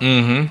All.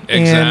 Mm-hmm.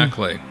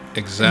 Exactly.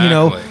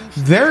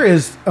 There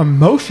is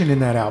emotion in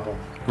that album.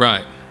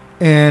 Right.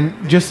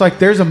 And just like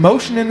there's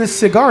emotion in this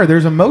cigar,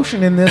 there's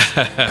emotion in this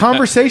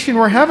conversation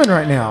we're having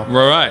right now.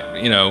 Right.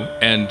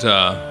 And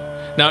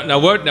now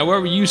what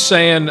were you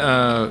saying?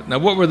 Now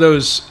what were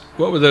those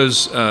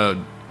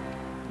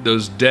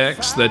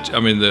decks that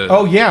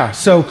Oh yeah.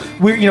 So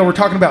we're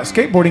talking about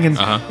skateboarding,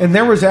 and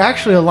there was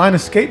actually a line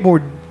of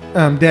skateboard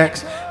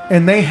decks,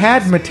 and they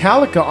had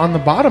Metallica on the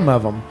bottom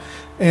of them.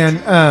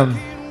 And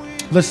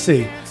let's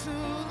see.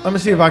 Let me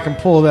see if I can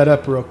pull that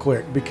up real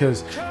quick,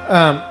 because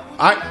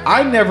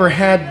I never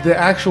had the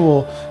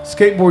actual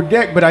skateboard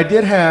deck, but I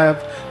did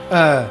have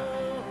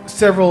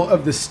several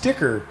of the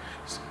stickers.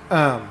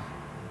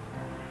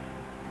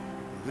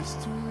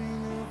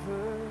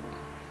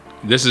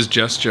 This is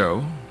Just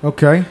Joe.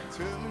 Okay.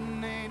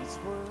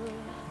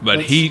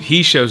 But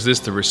he shows this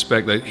the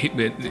respect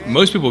that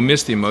most people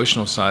miss the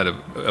emotional side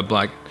of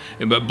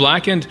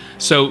Blackened.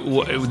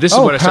 So this is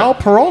what I said. Pal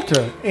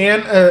Peralta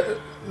and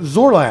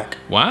Zorlak.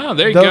 Wow,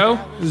 there you go.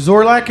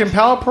 Zorlak and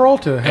Pal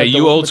Peralta. Hey,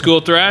 you old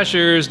school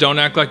thrashers, don't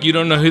act like you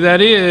don't know who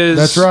that is.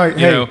 That's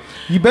right.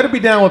 You better be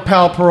down with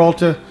Pal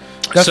Peralta.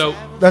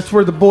 That's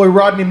where the boy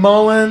Rodney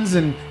Mullins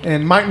and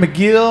Mike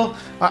McGill.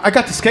 I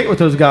got to skate with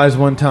those guys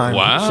one time.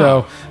 Wow.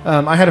 So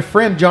I had a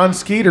friend, John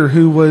Skeeter,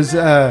 who was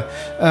so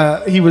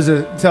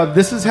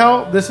this is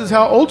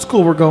how old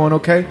school we're going.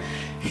 Okay,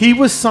 he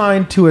was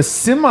signed to a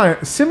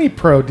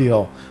semi-pro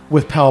deal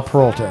with Pal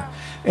Peralta,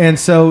 and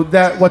so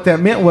what that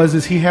meant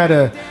is he had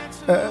a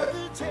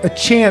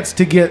chance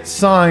to get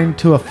signed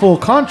to a full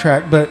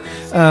contract, but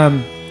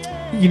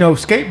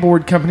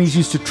skateboard companies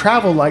used to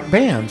travel like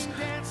bands.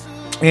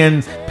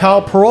 And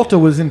Pal Peralta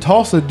was in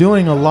Tulsa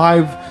doing a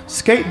live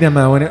skate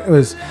demo, and it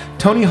was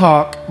Tony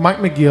Hawk, Mike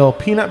McGill,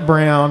 Peanut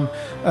Brown,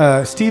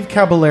 Steve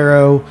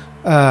Caballero,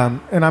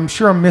 and I'm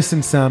sure I'm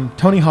missing some,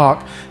 Tony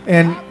Hawk.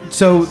 And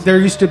so there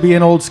used to be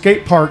an old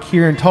skate park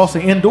here in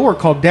Tulsa indoor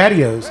called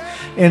Daddy-O's.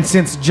 And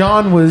since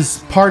John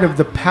was part of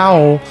the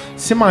Powell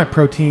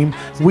semi-pro team,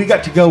 we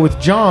got to go with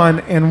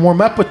John and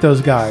warm up with those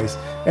guys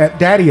at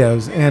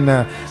Daddy-O's. And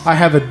I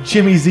have a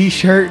Jimmy Z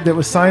shirt that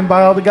was signed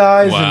by all the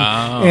guys.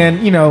 Wow. And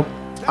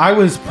I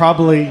was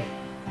probably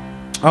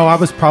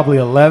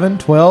 11,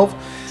 12,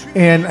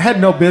 and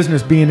had no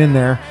business being in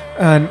there.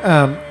 And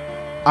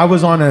I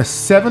was on a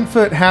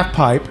 7-foot half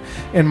pipe,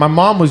 and my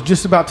mom was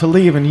just about to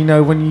leave.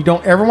 And when you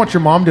don't ever want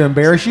your mom to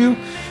embarrass you,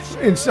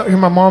 and so here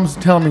my mom's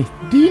telling me,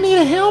 "Do you need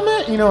a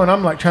helmet?" And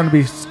I'm like trying to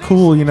be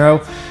cool, and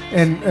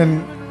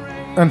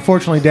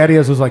unfortunately, Daddy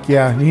was like,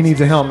 "Yeah, he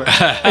needs a helmet."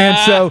 And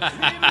so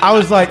I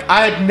was like,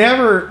 I had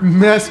never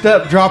messed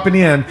up dropping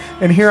in,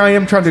 and here I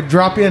am trying to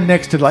drop in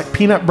next to like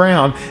Peanut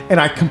Brown, and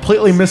I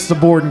completely missed the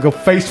board and go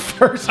face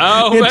first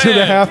into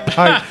the half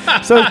pipe.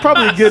 So it's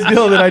probably a good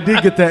deal that I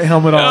did get that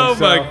helmet on. Oh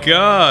my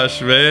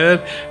gosh,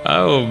 man!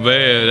 Oh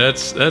man,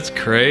 that's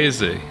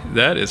crazy.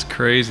 That is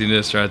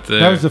craziness right there.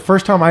 That was the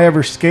first time I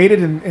ever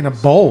skated in a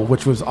bowl,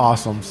 which was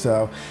awesome.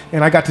 So,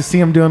 and I got to see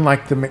him doing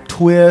like the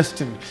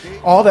McTwist and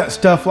all that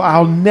stuff.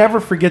 I'll never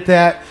forget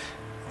that.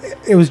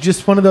 It was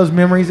just one of those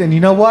memories. And you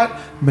know what?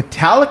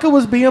 Metallica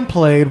was being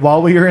played while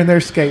we were in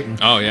there skating.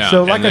 Oh yeah.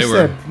 So like I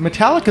said,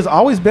 Metallica's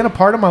always been a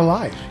part of my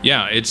life.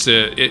 Yeah, it's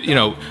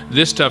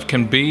this stuff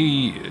can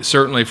be,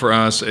 certainly for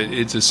us,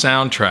 it's a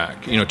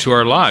soundtrack, to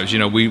our lives.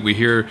 We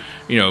hear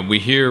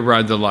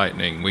Ride the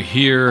Lightning, we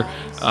hear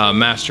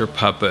Master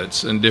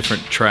Puppets and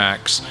different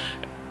tracks.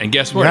 And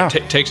guess what? Yeah.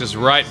 It takes us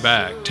right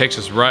back. Takes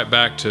us right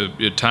back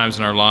to times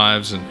in our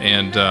lives,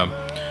 and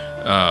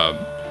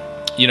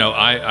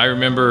I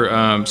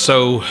remember.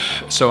 So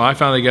I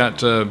finally got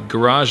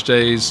garage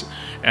days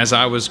as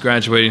I was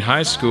graduating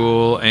high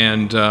school,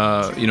 and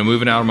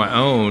moving out on my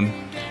own.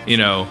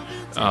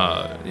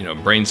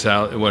 Brain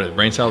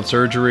salad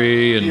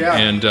surgery,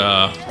 and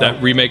that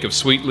remake of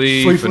Sweet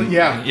Leaf.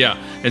 Yeah.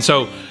 And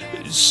so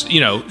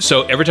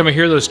every time I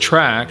hear those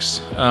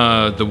tracks,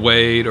 The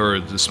Wait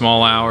or The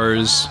Small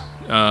Hours,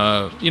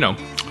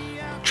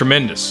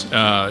 tremendous.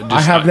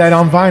 I have that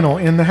on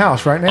vinyl in the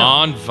house right now.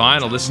 On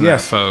vinyl. Listen to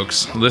that,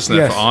 folks. Listen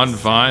to that on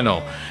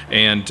vinyl.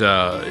 And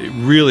it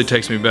really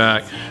takes me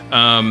back.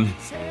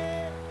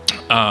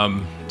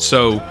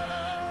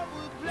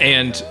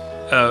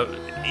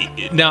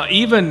 Now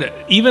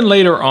even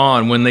later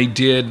on when they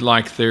did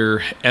like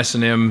their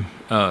S&M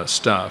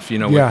stuff, with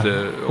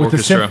the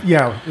orchestra.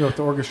 With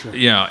the orchestra.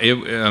 Yeah,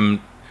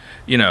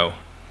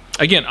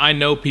 again, I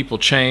know people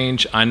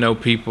change. I know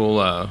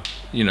people,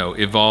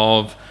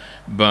 evolve.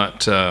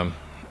 But,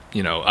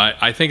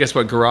 I think that's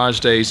what Garage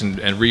Days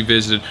and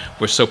Revisited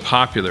were so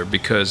popular,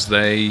 because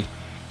they,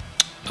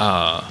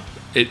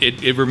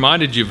 it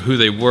reminded you of who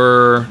they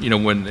were,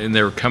 when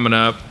they were coming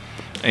up,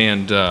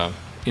 and,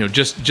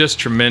 just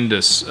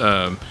tremendous.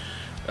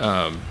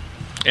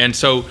 And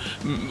so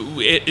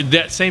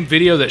that same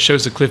video that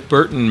shows the Cliff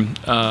Burton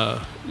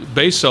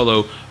bass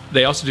solo,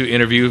 they also do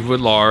interviews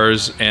with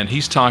Lars, and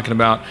he's talking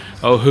about,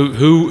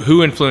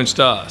 who influenced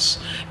us.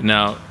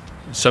 Now,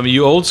 some of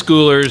you old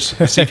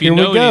schoolers, see if you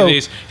know any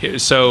of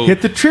these. So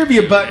hit the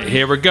trivia button.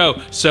 Here we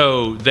go.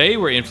 So they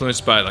were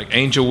influenced by like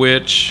Angel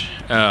Witch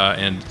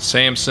and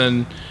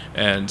Samson,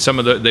 and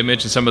they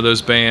mentioned some of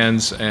those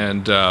bands.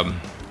 And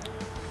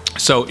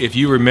so if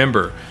you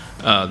remember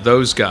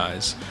those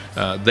guys,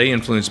 they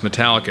influenced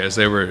Metallica as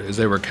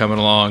they were coming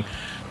along,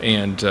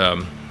 and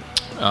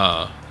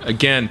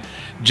again,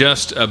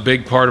 just a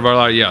big part of our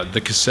life. Yeah, the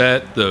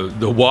cassette, the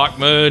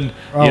Walkman,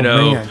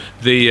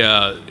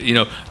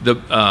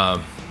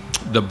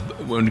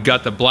 when we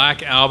got the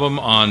Black Album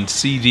on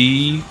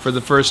CD for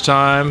the first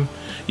time,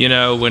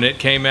 when it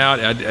came out,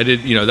 I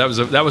did,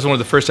 that was one of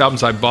the first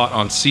albums I bought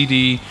on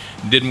CD.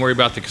 Didn't worry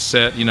about the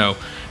cassette,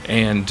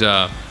 and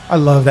I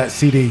love that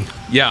CD.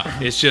 Yeah,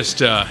 it's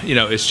just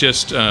it's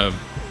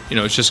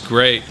just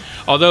great.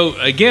 Although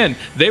again,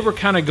 they were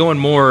kind of going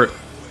more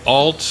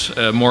alt,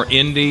 more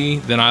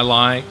indie than I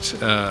liked.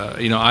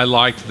 I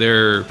liked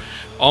their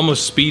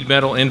almost speed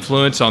metal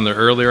influence on their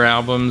earlier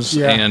albums,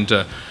 and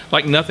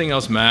like Nothing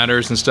Else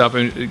Matters and stuff.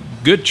 I mean,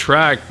 good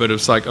track, but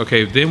it's like,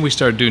 okay, then we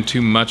started doing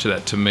too much of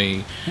that to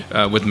me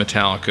with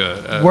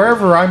Metallica.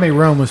 Wherever I May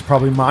Roam was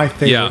probably my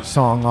favorite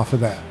song off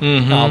of that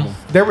album.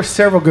 There were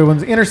several good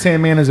ones. Inner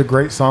Sandman is a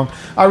great song.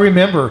 I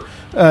remember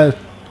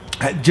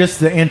just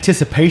the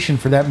anticipation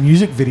for that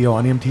music video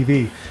on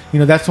MTV.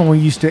 That's when we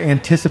used to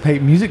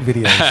anticipate music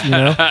videos,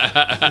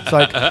 It's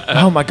like,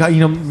 oh my God,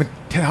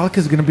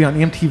 Metallica's going to be on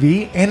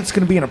MTV, and it's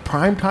going to be in a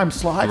primetime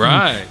slot.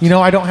 Right. And,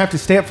 I don't have to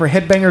stay up for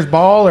Headbangers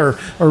Ball or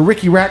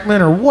Ricky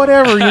Rackman or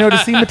whatever, to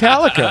see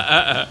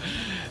Metallica.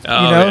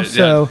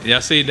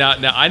 See, now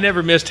I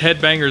never missed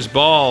Headbangers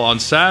Ball on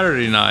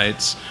Saturday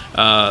nights.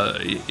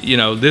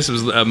 This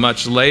was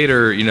much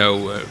later.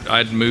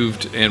 I'd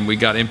moved and we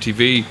got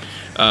MTV.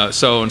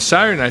 So on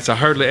Saturday nights, I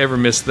hardly ever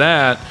missed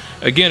that.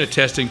 Again,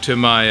 attesting to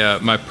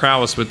my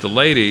prowess with the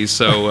ladies.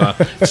 So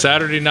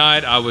Saturday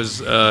night, I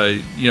was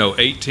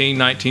 18,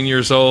 19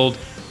 years old.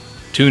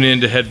 Tune in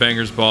to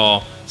Headbangers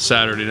Ball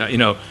Saturday night.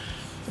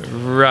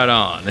 Right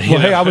on. Well,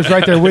 hey, I was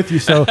right there with you.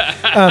 So,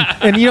 I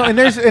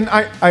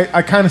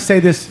kind of say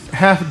this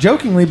half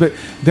jokingly, but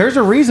there's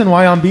a reason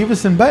why on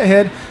Beavis and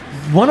Butthead,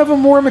 one of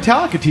them wore a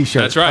Metallica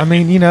T-shirt. That's right. I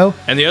mean,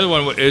 and the other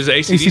one is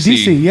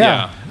AC/DC.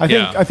 Yeah. I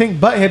think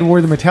Butthead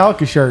wore the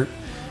Metallica shirt.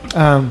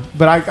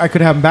 but I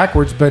could have them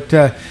backwards. But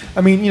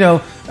I mean,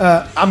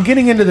 I'm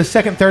getting into the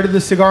second third of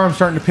the cigar. I'm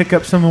starting to pick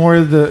up some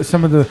of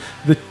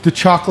the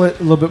chocolate,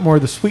 a little bit more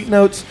of the sweet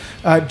notes.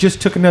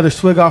 Just took another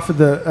swig off of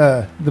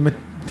the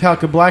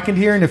Metallica Blackened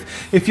here, and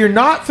if you're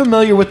not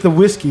familiar with the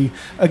whiskey,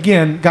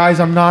 again, guys,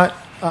 I'm not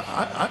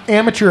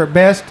amateur at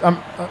best. I'm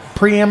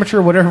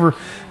pre-amateur, whatever,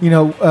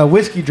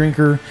 whiskey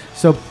drinker.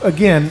 So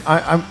again,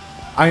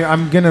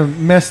 I'm gonna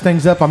mess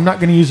things up. I'm not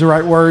gonna use the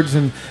right words,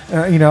 and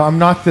I'm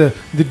not the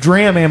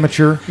dram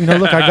amateur.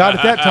 Look, I got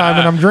it that time,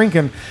 and I'm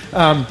drinking.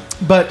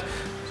 But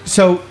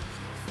so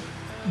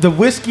the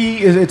whiskey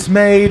it's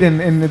made,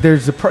 and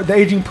there's the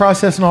aging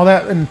process and all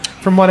that. And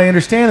from what I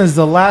understand, is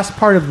the last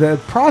part of the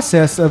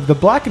process of the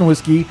Blackened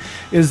whiskey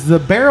is the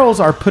barrels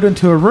are put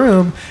into a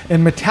room,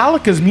 and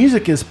Metallica's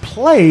music is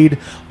played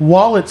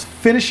while it's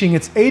finishing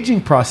its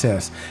aging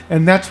process.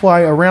 And that's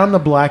why around the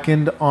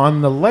Blackened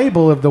on the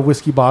label of the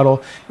whiskey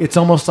bottle, it's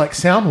almost like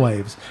sound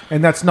waves.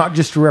 And that's not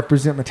just to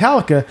represent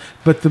Metallica,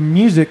 but the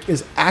music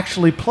is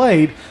actually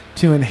played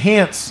to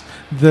enhance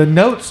the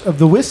notes of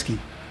the whiskey.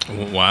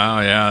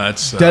 Wow, yeah,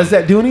 that's... Does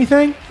that do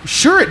anything?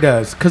 Sure it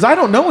does, because I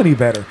don't know any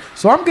better.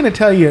 So I'm going to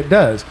tell you it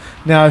does.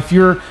 Now, if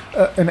you're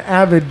an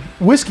avid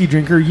whiskey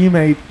drinker, you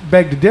may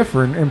beg to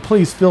differ, and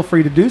please feel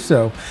free to do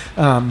so.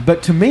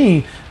 But to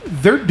me,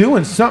 they're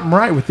doing something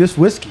right with this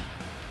whiskey.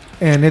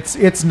 And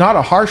it's not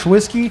a harsh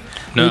whiskey.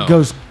 No. It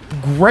goes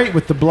great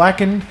with the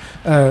Blackened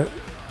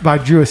by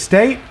Drew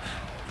Estate.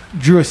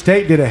 Drew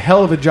Estate did a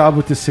hell of a job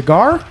with the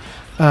cigar.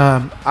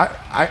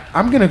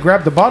 I'm going to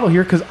grab the bottle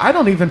here because I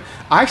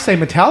say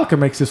Metallica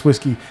makes this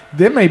whiskey.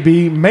 There may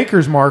be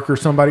Maker's Mark or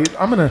somebody.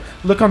 I'm going to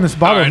look on this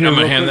bottle all right, here. I'm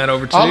going to hand that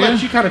over to you. I'll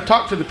let you kind of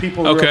talk to the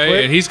people real quick.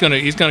 Okay, and he's going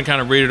to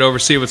kind of read it over,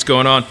 see what's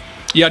going on.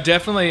 Yeah,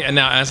 definitely. And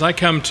now as I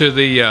come to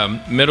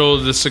the middle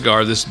of the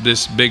cigar,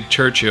 this big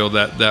Churchill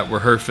that we're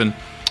herfing,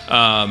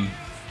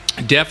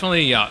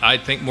 definitely, I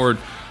think more,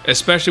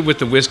 especially with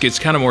the whiskey, it's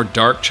kind of more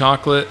dark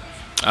chocolate.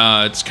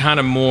 It's kind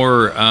of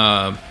more...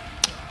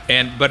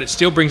 but it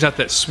still brings out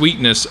that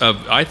sweetness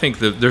of, I think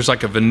there's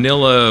like a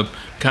vanilla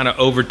kind of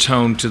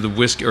overtone to the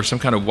whiskey, or some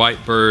kind of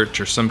white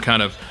birch, or some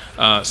kind of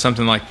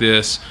something like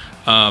this.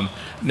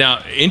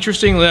 Now,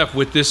 interestingly enough,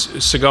 with this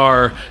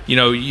cigar,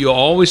 people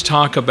always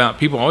talk about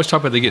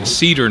they get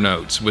cedar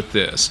notes with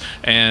this,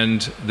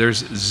 and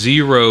there's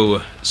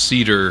zero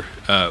cedar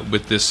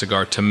with this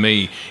cigar to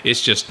me.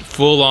 It's just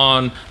full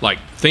on, like,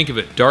 think of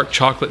it, dark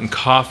chocolate and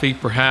coffee,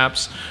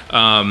 perhaps.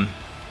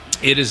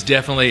 It is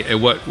definitely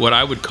what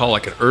I would call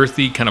like an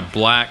earthy kind of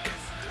black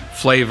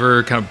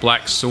flavor, kind of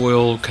black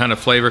soil kind of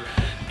flavor.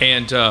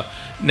 And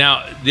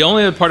now the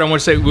only other part I want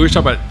to say, we were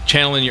talking about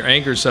channeling your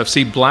anger and stuff.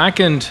 See,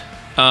 Blackened,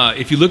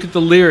 if you look at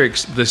the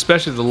lyrics,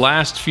 especially the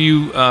last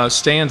few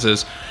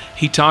stanzas,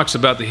 he talks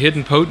about the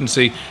hidden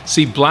potency.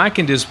 See,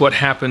 Blackened is what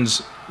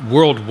happens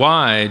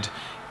worldwide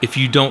if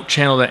you don't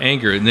channel that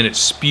anger, and then it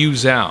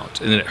spews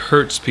out, and then it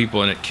hurts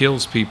people, and it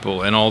kills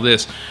people, and all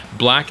this.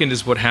 Blackened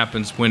is what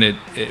happens when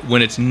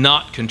it's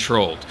not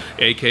controlled,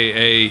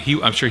 aka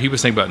I'm sure he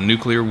was thinking about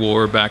nuclear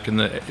war back in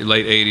the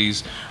late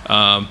 80s.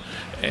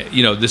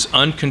 This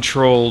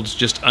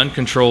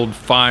uncontrolled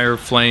fire,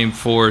 flame,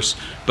 force.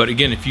 But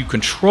again, if you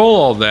control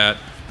all that,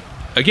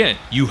 again,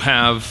 you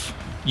have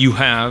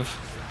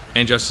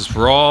and Justice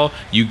for All.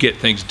 You get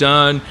things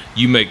done.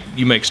 You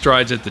make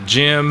strides at the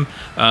gym.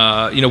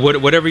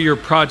 Whatever your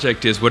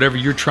project is, whatever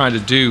you're trying to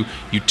do,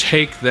 you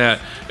take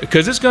that,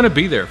 because it's going to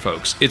be there,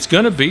 folks. It's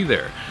going to be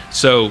there.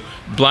 So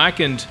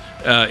Blackened,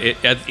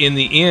 in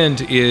the end,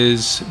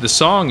 the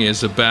song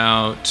is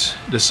about.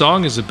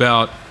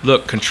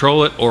 Look,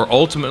 control it, or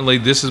ultimately,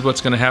 this is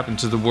what's going to happen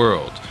to the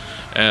world.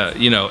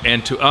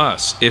 And to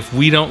us, if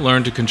we don't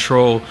learn to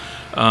control.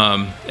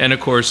 And of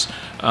course,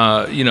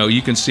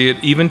 you can see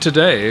it even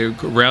today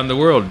around the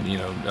world.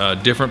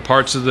 Different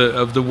parts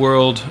of the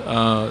world,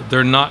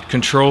 they're not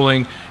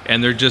controlling,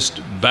 and they're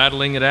just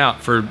battling it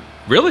out for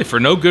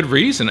no good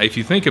reason. If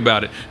you think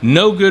about it,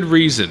 no good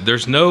reason.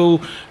 There's no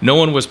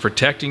one was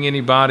protecting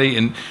anybody.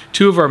 And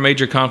two of our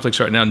major conflicts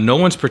right now, no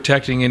one's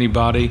protecting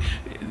anybody.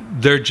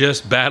 They're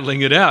just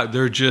battling it out.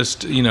 They're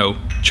just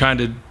trying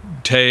to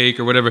take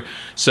or whatever.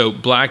 So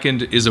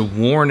Blackened is a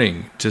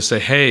warning to say,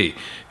 hey,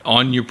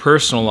 on your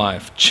personal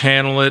life,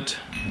 channel it.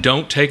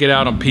 Don't take it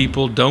out on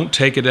people. Don't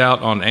take it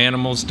out on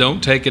animals.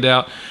 Don't take it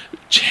out.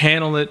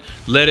 Channel it.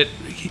 Let it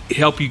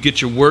help you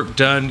get your work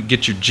done,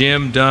 get your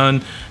gym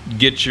done,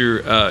 get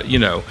your,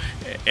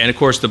 And of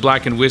course, the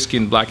Blackened whiskey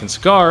and Blackened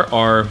cigar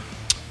are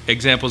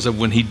examples of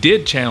when he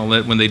did channel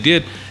it, when they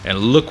did, and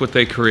look what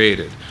they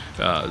created.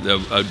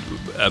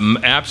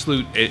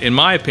 Absolute, in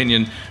my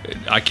opinion,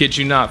 I kid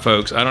you not,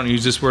 folks, I don't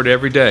use this word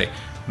every day,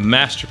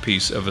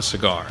 masterpiece of a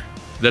cigar.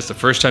 That's the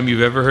first time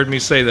you've ever heard me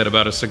say that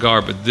about a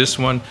cigar, but this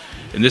one,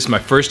 and this is my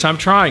first time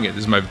trying it,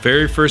 this is my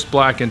very first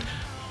Blackened,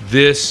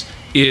 this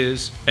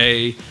is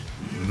a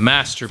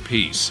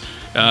masterpiece.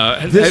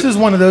 This is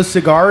one of those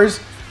cigars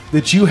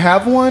that you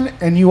have one,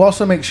 and you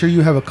also make sure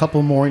you have a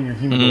couple more in your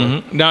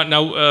humidor. Mm-hmm.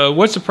 Now,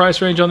 what's the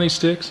price range on these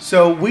sticks?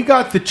 So we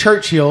got the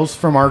Churchills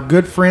from our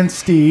good friend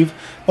Steve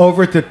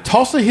over at the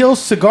Tulsa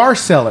Hills Cigar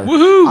Cellar.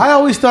 Woohoo! I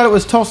always thought it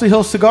was Tulsa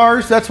Hills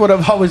Cigars. That's what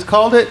I've always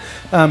called it.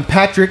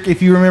 Patrick,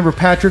 if you remember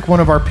Patrick, one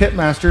of our pit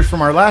masters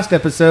from our last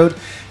episode,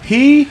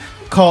 he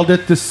called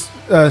it the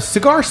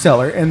Cigar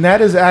Cellar, and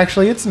that is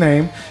actually its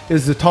name,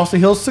 is the Tulsa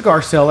Hills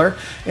Cigar Cellar,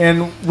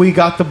 and we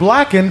got the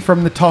Blackened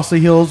from the Tulsa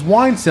Hills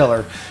Wine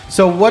Cellar.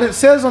 So what it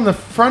says on the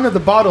front of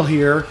the bottle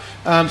here,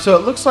 so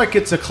it looks like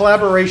it's a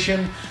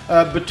collaboration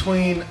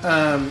between,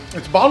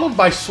 it's bottled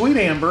by Sweet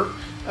Amber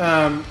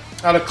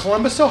out of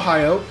Columbus,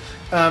 Ohio.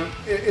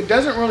 It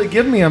doesn't really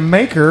give me a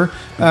maker,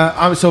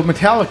 so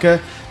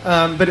Metallica,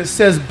 but it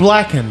says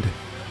Blackened,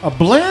 a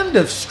blend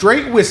of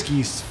straight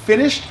whiskeys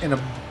finished in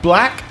a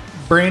black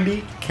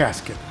brandy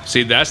casket.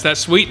 See, that's that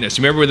sweetness.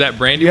 You remember with that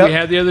brandy we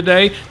had the other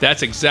day?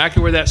 That's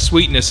exactly where that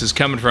sweetness is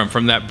coming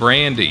from that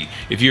brandy.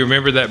 If you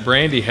remember, that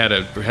brandy had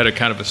a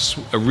kind of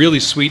a really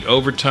sweet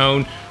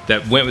overtone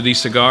that went with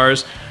these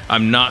cigars.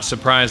 I'm not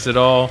surprised at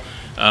all.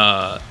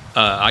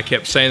 I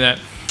kept saying that,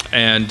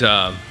 and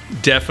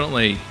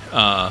definitely.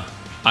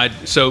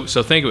 So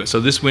think of it. So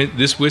this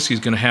whiskey is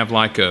going to have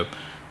like a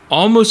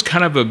almost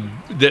kind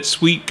of that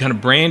sweet kind of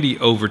brandy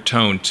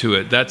overtone to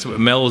it. That's what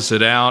mellows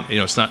it out.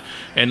 It's not,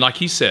 and like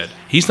he said,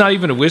 he's not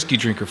even a whiskey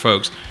drinker,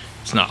 folks.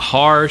 It's not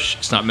harsh.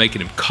 It's not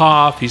making him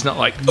cough. He's not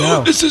like,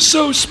 this is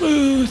so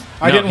smooth.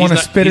 I didn't want to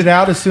spit it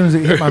out as soon as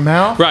it hit my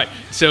mouth. Right.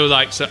 So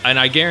and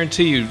I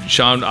guarantee you,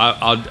 Sean,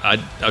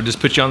 I'll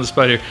just put you on the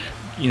spot here.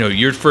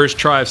 Your first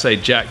try of, say,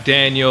 Jack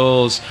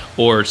Daniels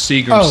or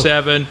Seagram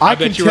 7. I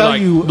bet you tell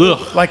you,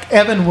 like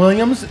Evan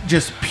Williams,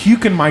 just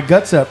puking my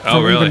guts up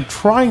from even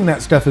trying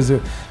that stuff as a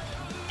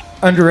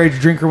underage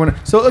drinker.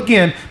 So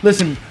again,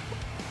 listen,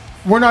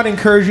 we're not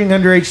encouraging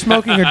underage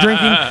smoking or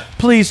drinking.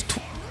 Please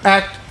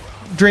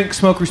drink,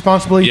 smoke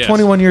responsibly. Yes.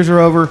 21 years or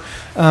over.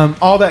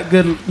 All that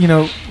good,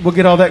 we'll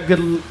get all that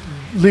good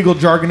legal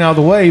jargon out of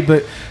the way.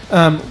 But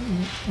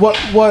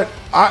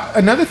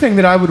another thing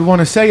that I would want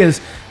to say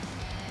is,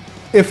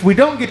 if we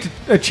don't get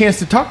a chance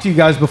to talk to you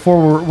guys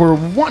before, we're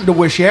wanting to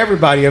wish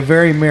everybody a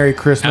very Merry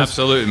Christmas.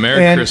 Absolutely.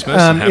 Merry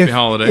Christmas and Happy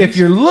Holidays. If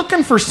you're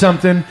looking for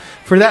something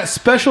for that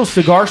special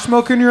cigar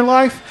smoker in your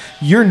life,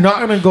 you're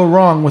not going to go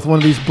wrong with one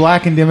of these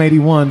Blackened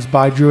M81s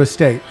by Drew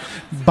Estate.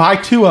 Buy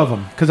 2 of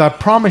them, because I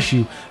promise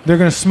you, they're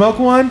going to smoke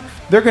one,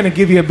 they're going to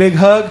give you a big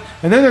hug,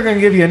 and then they're going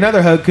to give you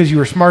another hug because you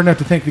were smart enough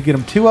to think to get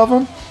them 2 of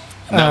them.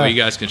 That way you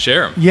guys can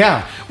share them.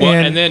 Yeah. Well,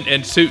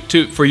 and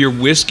for your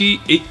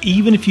whiskey,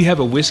 even if you have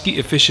a whiskey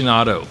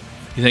aficionado,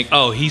 you think,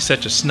 oh, he's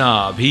such a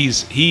snob.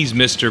 He's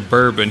Mr.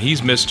 Bourbon.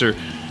 He's Mr.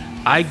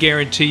 I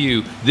guarantee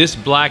you, this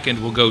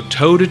Blackened will go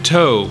toe to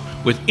toe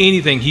with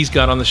anything he's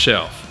got on the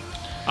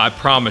shelf. I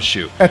promise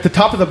you. At the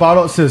top of the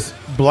bottle, it says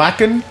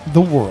 "Blacken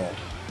the World."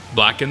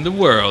 Blacken the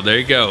world. There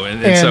you go.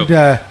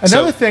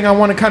 Another thing I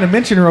want to kind of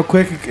mention real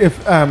quick,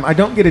 if I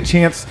don't get a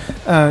chance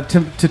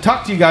to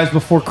talk to you guys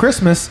before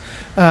Christmas,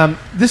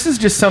 this is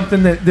just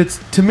something that's,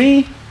 to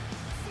me,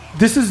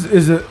 this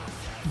is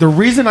the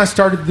reason I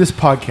started this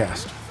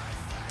podcast.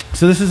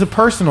 So this is a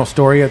personal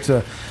story. It's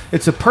a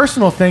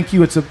personal thank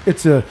you.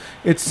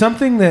 It's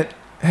something that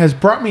has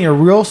brought me a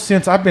real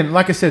sense. I've been,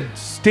 like I said,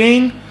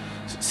 Sting,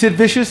 Sid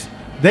Vicious,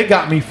 they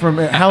got me from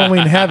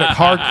Halloween Havoc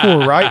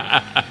hardcore,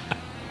 right?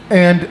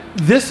 And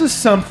this is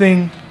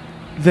something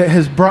that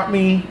has brought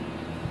me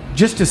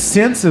just a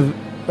sense of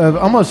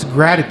almost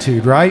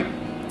gratitude, right?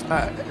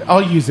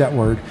 I'll use that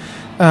word.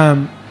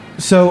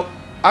 So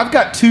I've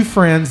got 2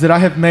 friends that I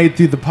have made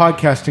through the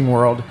podcasting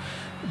world,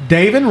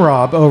 Dave and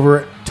Rob over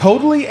at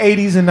Totally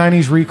 80s and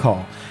 90s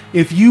Recall.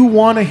 If you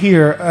want to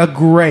hear a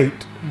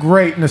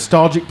great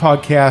nostalgic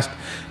podcast,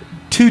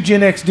 2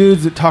 Gen X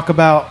dudes that talk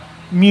about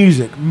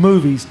music,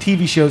 movies,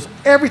 TV shows,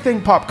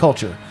 everything pop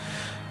culture.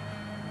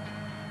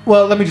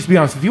 Well, let me just be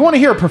honest. If you want to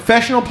hear a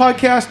professional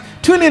podcast,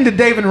 tune in to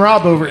Dave and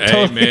Rob over at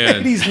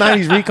 80s,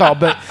 90s Recall.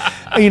 But,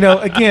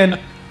 again,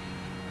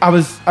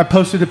 I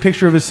posted a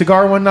picture of a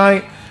cigar one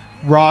night.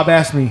 Rob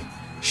asked me,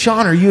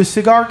 Sean, are you a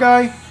cigar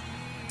guy?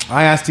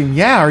 I asked him,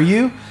 yeah, are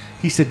you?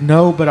 He said,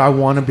 no, but I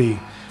want to be.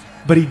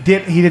 But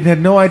he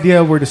had no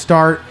idea where to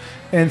start.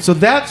 And so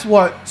that's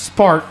what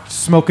sparked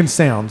Smoking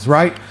Sounds,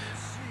 right?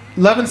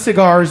 Loving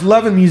cigars,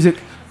 loving music,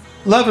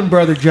 loving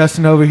brother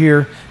Justin over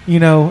here.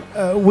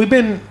 We've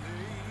been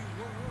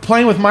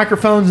playing with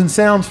microphones and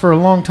sounds for a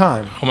long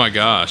time. Oh my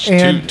gosh,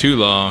 too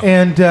long.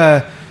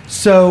 And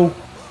so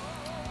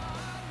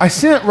I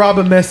sent Rob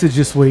a message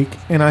this week,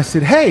 and I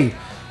said, hey,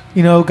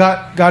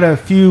 got a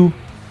few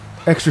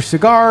extra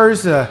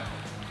cigars, and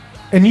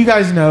you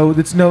guys know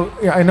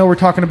I know we're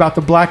talking about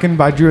the Blackened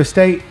by Drew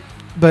Estate,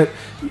 but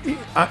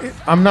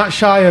I'm not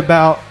shy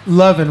about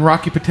loving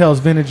Rocky Patel's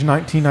Vintage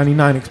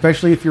 1999,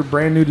 especially if you're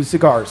brand new to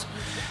cigars.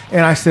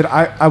 And I said,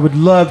 I would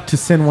love to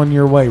send one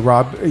your way,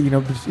 Rob.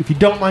 If you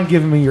don't mind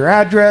giving me your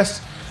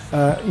address,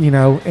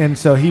 And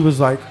so he was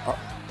like,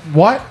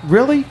 what?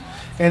 Really?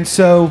 And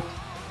so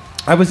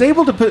I was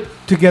able to put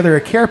together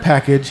a care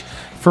package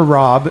for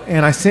Rob,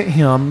 and I sent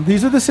him.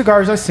 These are the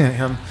cigars I sent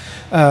him.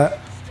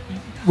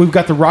 We've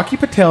got the Rocky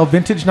Patel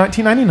Vintage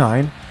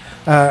 1999.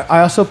 I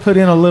also put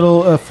in a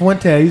little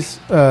Fuentes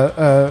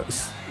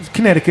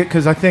Connecticut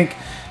because I think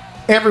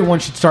everyone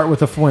should start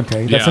with a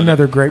Fuente. That's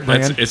another great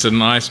brand. It's a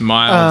nice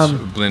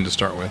mild blend to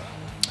start with.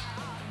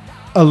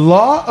 A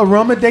La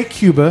Aroma de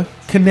Cuba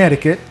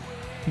Connecticut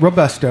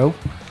Robusto.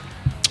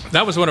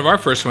 That was one of our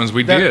first ones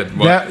we did. Isn't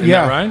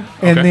that right?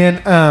 And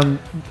then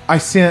I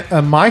sent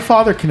My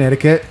Father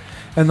Connecticut,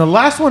 and the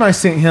last one I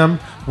sent him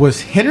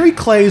was Henry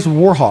Clay's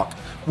Warhawk,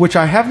 which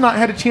I have not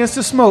had a chance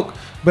to smoke,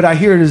 but I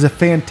hear it is a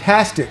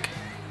fantastic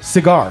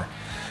cigar.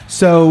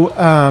 So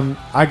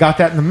I got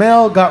that in the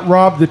mail, got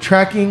Rob the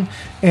tracking,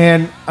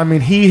 and I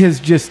mean he's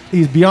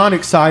beyond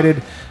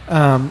excited.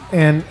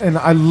 And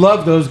I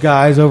love those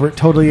guys over at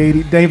Totally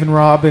 80, Dave and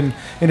Rob. And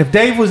if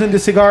Dave was into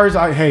cigars,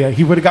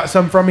 he would have got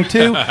some from me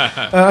too.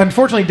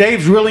 Unfortunately,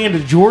 Dave's really into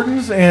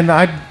Jordans, and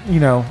I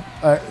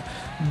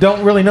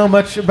don't really know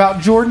much about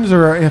Jordans.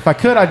 Or if I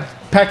could, I'd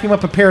pack him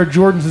up a pair of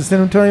Jordans and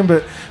send them to him.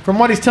 But from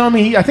what he's telling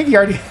me, I think he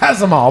already has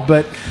them all.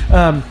 But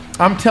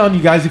I'm telling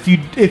you guys, if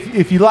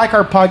you like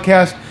our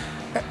podcast,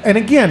 and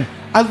again,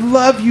 I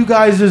love you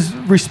guys'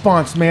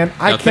 response, man.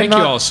 Thank you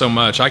all so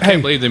much. I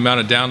can't believe the amount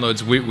of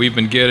downloads we've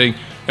been getting.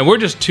 And we're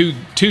just two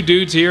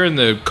dudes here in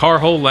the Car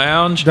Hole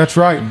Lounge. That's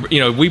right.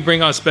 We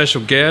bring on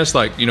special guests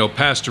like,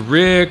 Pastor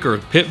Rick or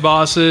Pit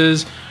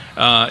Bosses.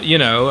 You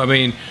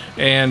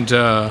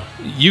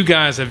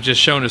guys have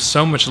just shown us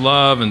so much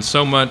love and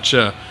so much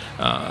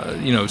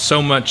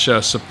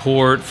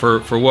support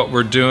for what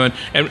we're doing.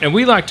 And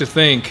we like to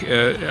think,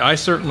 I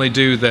certainly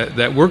do,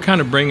 that we're kind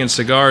of bringing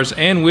cigars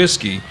and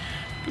whiskey.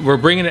 We're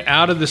bringing it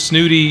out of the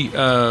snooty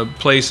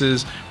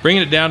places,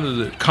 bringing it down to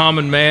the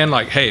common man.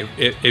 Like, hey,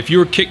 if you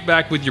were kicked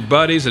back with your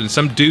buddies and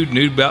some dude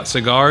knew about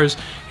cigars,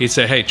 he'd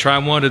say, hey, try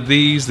one of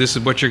these. This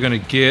is what you're going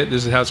to get.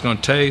 This is how it's going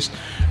to taste.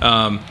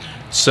 And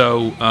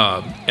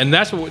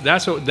that's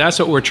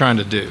what we're trying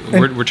to do.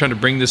 We're trying to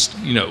bring this,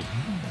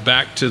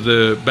 back to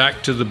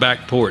the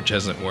back porch,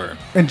 as it were.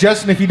 And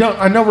Justin, if you don't,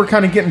 I know we're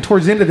kind of getting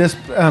towards the end of this,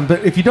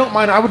 but if you don't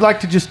mind, I would like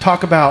to just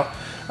talk about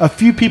a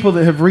few people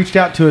that have reached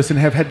out to us and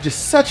have had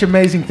just such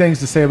amazing things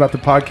to say about the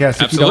podcast,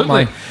 if Absolutely. you don't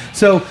mind.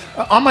 So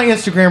on my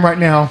Instagram right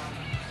now,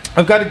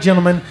 I've got a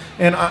gentleman,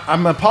 and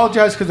I'm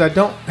apologize because I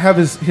don't have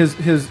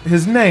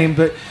his name,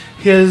 but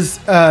his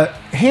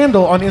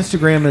handle on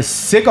Instagram is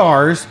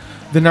cigars,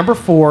 the number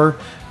 4,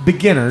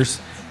 beginners.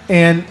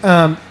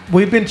 And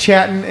we've been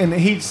chatting, and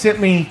he sent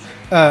me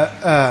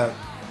a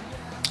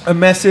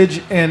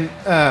message, and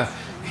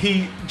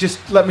he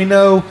just let me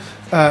know.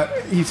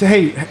 He said,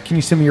 hey, can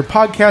you send me your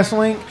podcast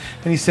link?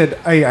 And he said,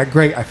 hey,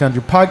 great, I found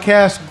your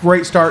podcast.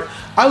 Great start.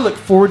 I look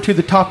forward to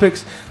the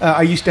topics.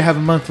 I used to have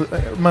a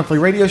monthly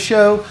radio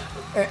show.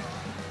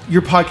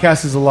 Your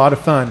podcast is a lot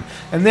of fun.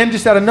 And then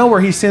just out of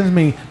nowhere, he sends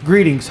me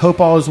greetings. Hope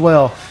all is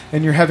well.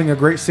 And you're having a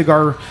great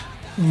cigar.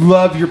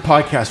 Love your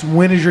podcast.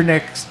 When is your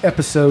next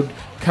episode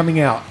coming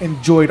out?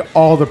 Enjoyed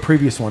all the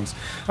previous ones.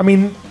 I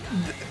mean,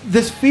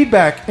 this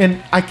feedback,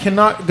 and I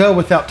cannot go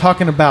without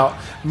talking about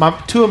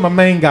two of my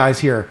main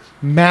guys here.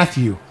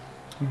 Matthew,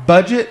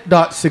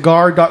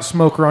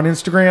 budget.cigar.smoker on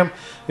Instagram.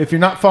 If you're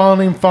not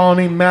following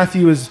him.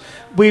 Matthew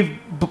we've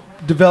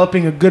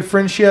developing a good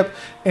friendship.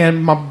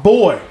 And my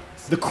boy,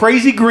 the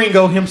crazy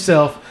gringo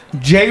himself,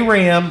 J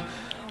Ram,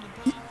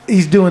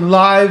 he's doing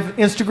live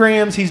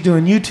Instagrams. He's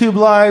doing YouTube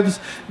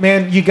lives.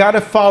 Man, you got to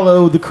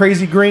follow the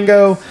crazy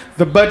gringo,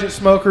 the budget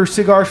smoker,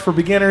 cigars for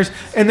beginners.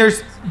 And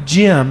there's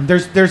Jim.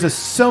 There's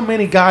so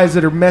many guys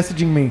that are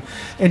messaging me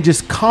and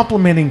just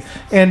complimenting.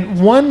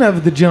 And one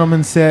of the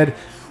gentlemen said,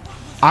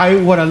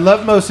 what I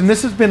love most, and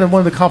this has been one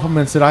of the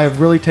compliments that I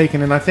have really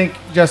taken, and I think,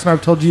 Justin,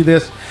 I've told you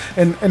this,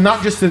 and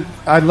not just that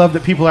I love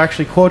that people are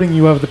actually quoting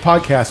you over the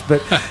podcast,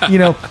 but,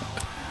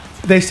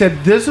 they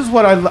said, this is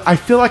what I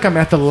feel like I'm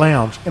at the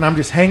lounge, and I'm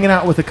just hanging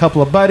out with a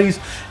couple of buddies,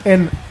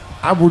 and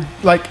I would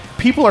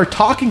people are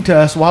talking to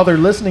us while they're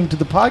listening to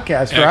the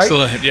podcast, right?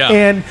 Excellent, yeah.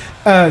 And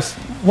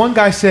one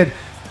guy said,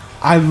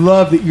 I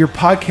love that your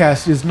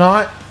podcast is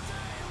not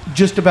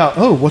just about,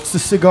 what's the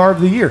cigar of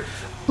the year?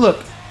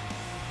 Look,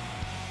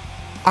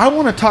 I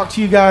want to talk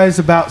to you guys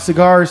about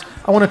cigars.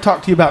 I want to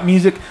talk to you about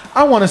music.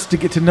 I want us to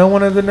get to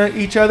know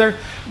each other.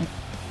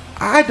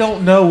 I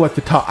don't know what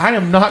I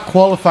am not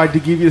qualified to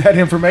give you that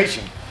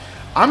information.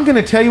 I'm going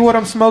to tell you what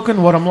I'm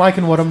smoking, what I'm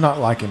liking, what I'm not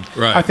liking.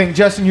 Right. I think,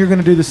 Justin, you're going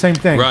to do the same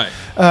thing. Right.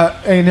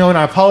 And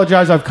I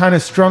apologize. I've kind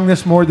of strung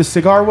this more the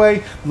cigar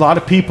way. A lot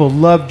of people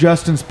love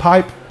Justin's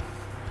pipe.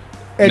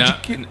 He's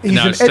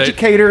an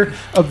educator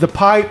of the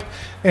pipe.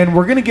 And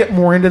we're going to get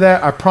more into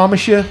that. I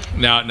promise you.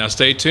 Now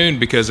stay tuned,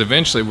 because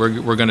eventually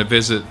we're going to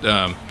visit.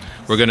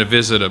 We're going to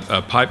visit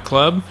a pipe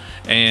club,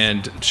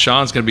 and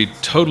Sean's going to be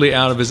totally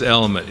out of his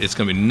element. It's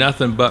going to be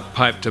nothing but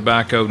pipe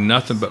tobacco,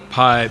 nothing but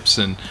pipes,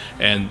 and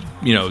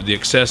the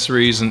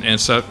accessories and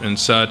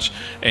such.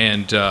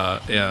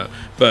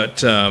 But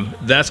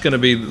that's going to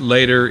be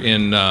later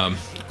in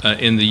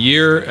the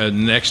year,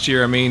 next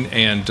year.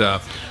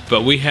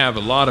 but we have a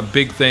lot of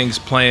big things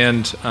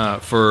planned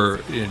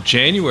for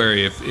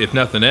January, if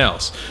nothing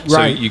else.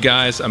 Right. So you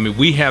guys, I mean,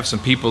 we have some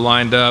people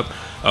lined up.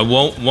 I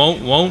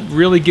won't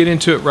really get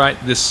into it right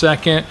this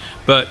second,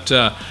 but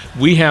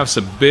we have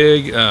some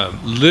big,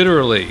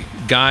 literally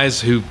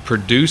guys who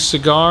produce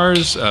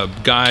cigars,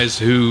 guys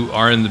who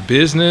are in the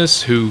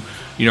business, who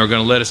are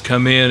going to let us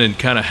come in and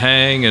kind of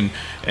hang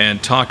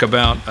and talk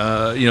about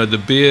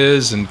the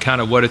biz and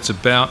kind of what it's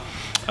about.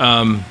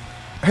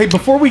 Hey,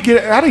 before we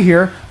get out of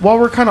here, while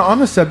we're kind of on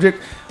the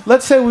subject,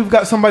 let's say we've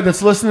got somebody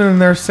that's listening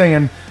and they're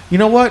saying, you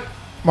know what,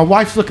 my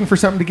wife's looking for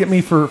something to get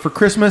me for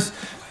Christmas.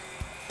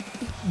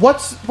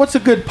 What's a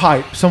good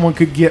pipe someone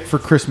could get for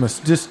Christmas?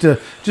 Just a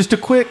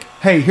quick,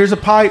 hey, here's a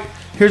pipe,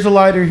 here's a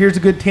lighter, here's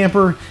a good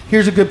tamper,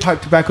 here's a good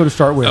pipe tobacco to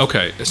start with.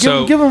 Okay,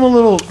 give them a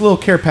little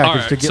care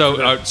package to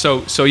get.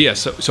 So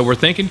we're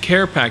thinking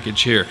care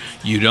package here.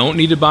 You don't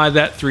need to buy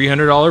that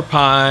 $300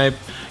 pipe.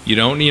 You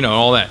don't,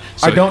 all that.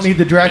 So I don't need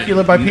the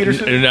Dracula by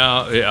Peterson.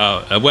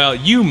 No, well,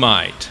 you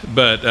might,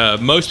 but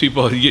most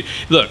people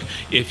look.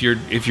 If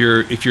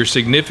your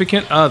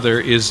significant other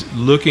is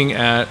looking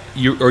at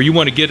you, or you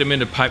want to get them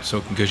into pipe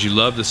smoking because you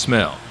love the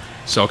smell.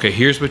 So okay,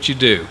 here's what you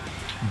do: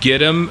 get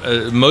them.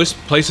 Most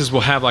places will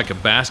have like a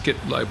basket,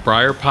 like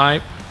briar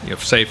pipe,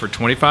 say for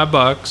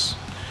 $25,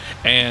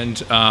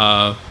 and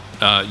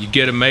you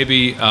get them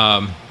maybe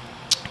a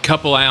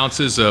couple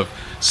ounces of,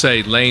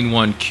 say, Lane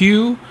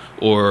 1Q.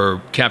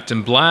 Or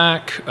Captain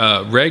Black,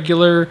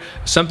 regular,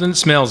 something that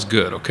smells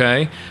good,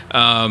 okay?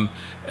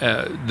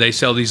 They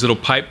sell these little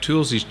pipe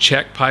tools, these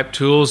Czech pipe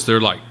tools. They're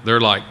like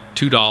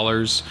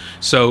 $2.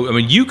 So I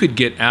mean, you could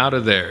get out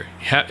of there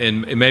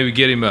and maybe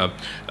get him a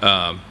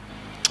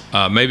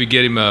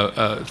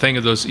thing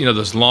of those,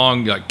 those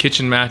long like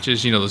kitchen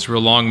matches, those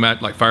real long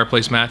like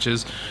fireplace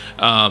matches.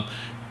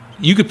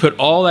 You could put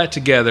all that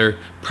together,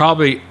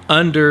 probably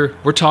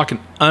we're talking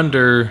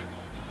under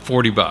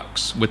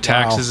 $40 with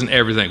taxes and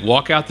everything.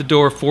 Walk out the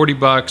door,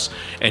 $40,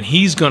 and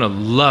he's going to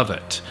love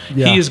it.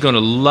 Yeah. He is going to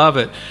love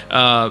it.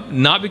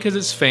 Not because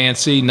it's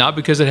fancy, not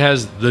because it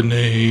has the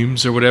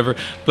names or whatever,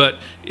 but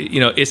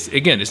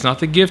it's not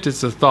the gift, it's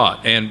the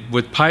thought. And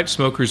with pipe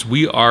smokers,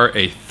 we are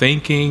a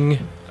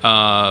thinking,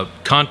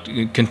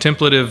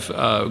 contemplative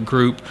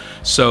group.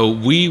 So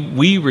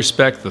we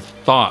respect the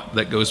thought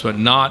that goes, but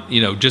not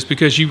just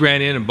because you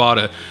ran in and bought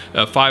a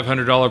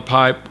 $500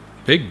 pipe.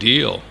 Big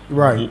deal.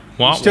 Right.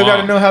 Still got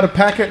to know how to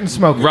pack it and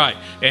smoke it. Right.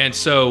 And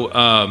so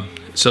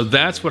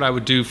that's what I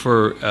would do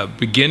for a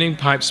beginning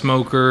pipe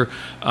smoker.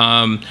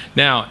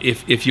 Now,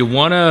 if you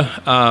want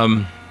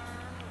to,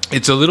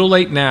 it's a little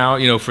late now,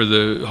 for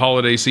the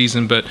holiday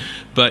season, but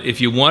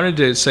if you wanted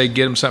to, say,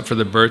 get them something for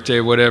their birthday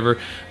or whatever,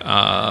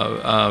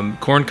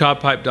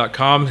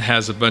 corncobpipe.com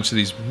has a bunch of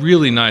these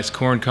really nice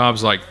corn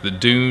cobs, like the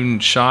Dune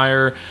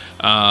Shire,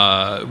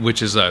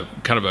 which is a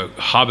kind of a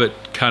hobbit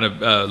kind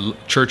of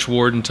church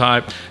warden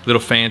type, a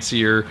little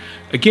fancier.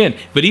 Again,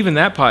 but even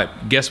that pipe,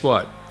 guess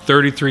what?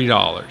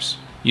 $33.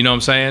 You know what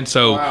I'm saying?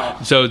 So,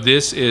 wow. So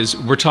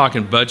we're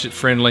talking budget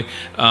friendly.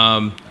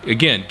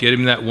 Again, get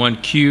him that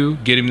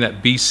 1Q, get him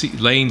that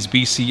Lane's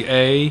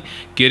BCA,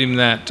 get him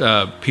that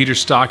Peter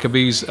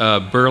Stockaby's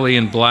Burley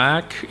and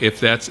Black, if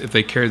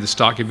they carry the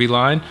Stockaby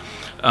line.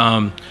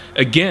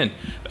 Again,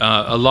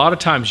 a lot of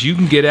times you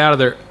can get out of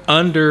there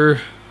under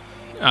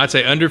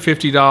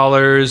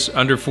 $50,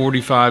 under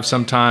 $45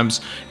 sometimes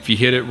if you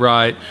hit it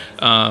right.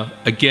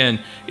 Again,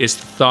 it's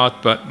the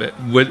thought, but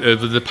with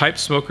the pipe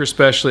smoker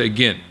especially,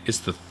 again, it's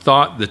the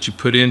thought that you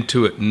put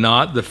into it,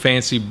 not the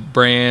fancy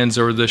brands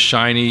or the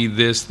shiny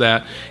this,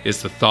 that.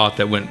 It's the thought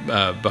that went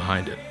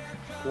behind it.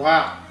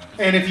 Wow.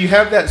 And if you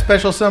have that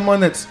special someone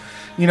that's,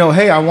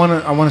 hey, I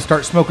want to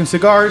start smoking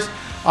cigars,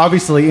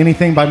 obviously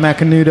anything by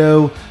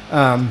Macanudo.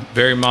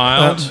 Very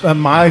mild.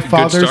 My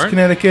Father's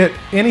Connecticut,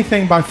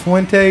 anything by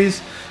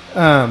Fuentes.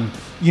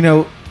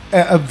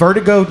 A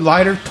Vertigo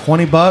lighter,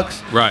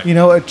 $20. Right.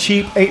 A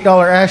cheap $8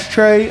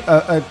 ashtray,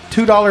 a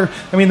 $2.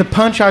 I mean, the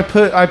punch I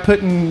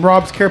put in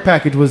Rob's care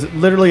package was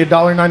literally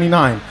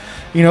 $1.99.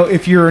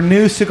 If you're a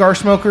new cigar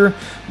smoker,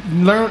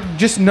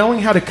 just knowing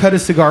how to cut a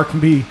cigar can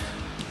be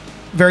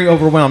very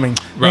overwhelming.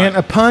 Right. And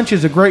a punch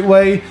is a great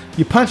way.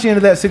 You punch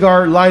into that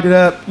cigar, light it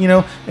up.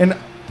 And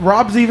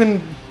Rob's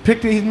even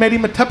he made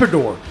him a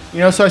Tupperware.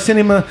 So I sent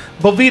him a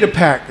Bovita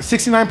pack,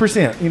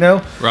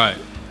 69%. Right.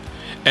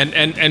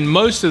 And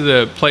most of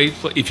the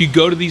if you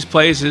go to these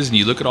places and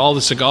you look at all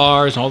the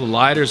cigars, all the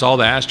lighters, all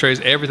the ashtrays,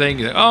 everything,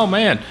 you're like, oh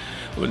man,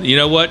 you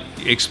know what?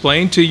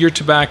 Explain to your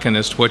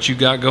tobacconist what you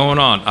got going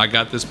on. I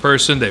got this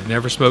person, they've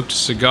never smoked a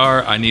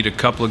cigar. I need a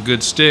couple of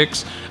good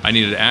sticks. I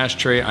need an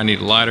ashtray. I need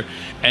a lighter.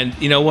 And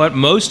you know what?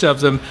 Most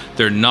of them,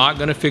 they're not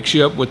going to fix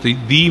you up with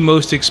the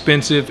most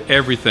expensive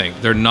everything.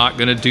 They're not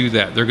going to do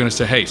that. They're going to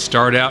say, hey,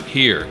 start out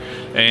here.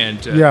 And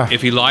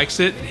if he likes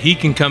it, he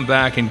can come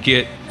back and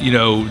get, he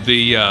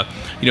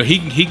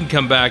can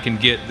come back and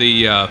get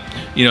the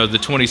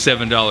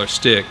 $27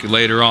 stick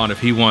later on if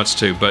he wants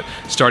to. But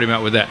start him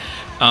out with that.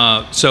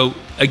 So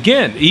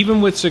again,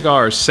 even with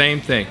cigars,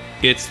 same thing.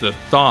 It's the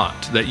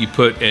thought that you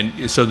put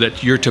in, so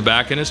that your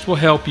tobacconist will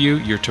help you.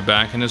 Your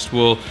tobacconist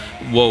will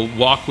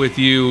walk with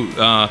you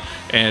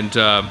and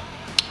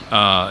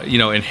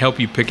help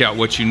you pick out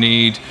what you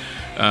need.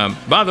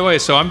 By the way,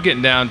 so I'm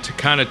getting down to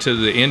kind of to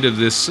the end of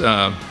this,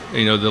 the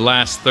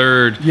last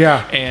third.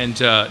 Yeah. And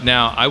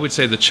now I would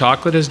say the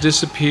chocolate has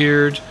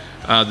disappeared.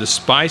 The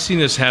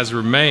spiciness has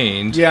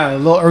remained. Yeah, a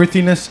little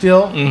earthiness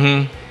still.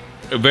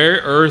 Mm-hmm. Very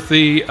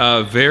earthy.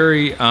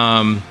 Very.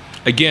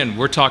 Again,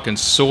 we're talking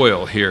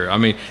soil here. I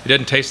mean, it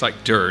doesn't taste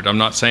like dirt. I'm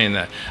not saying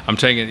that. I'm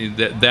saying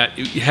that.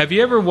 Have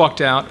you ever walked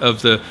out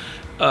of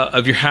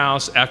your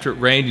house after it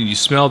rained and you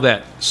smell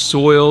that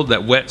soil,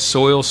 that wet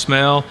soil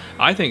smell?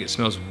 I think it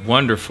smells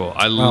wonderful.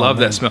 I love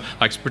that smell.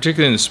 Like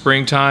particularly in the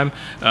springtime,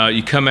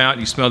 you come out,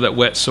 you smell that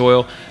wet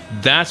soil.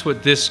 That's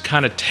what this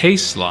kind of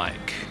tastes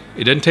like.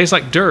 It doesn't taste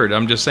like dirt.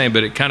 I'm just saying,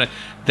 but it kind of,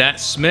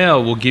 that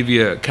smell will give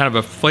you a kind of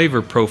a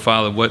flavor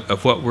profile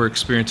of what we're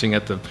experiencing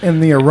at the.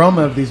 And the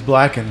aroma of these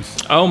Blackens.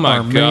 Oh my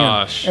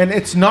gosh! Man. And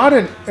it's not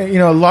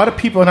a lot of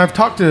people, and I've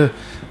talked to.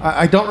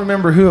 I don't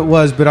remember who it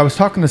was, but I was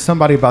talking to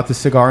somebody about this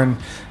cigar,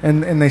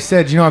 and they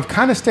said, I've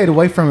kind of stayed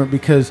away from it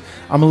because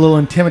I'm a little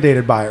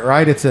intimidated by it.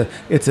 Right? It's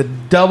a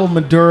double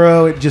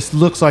Maduro. It just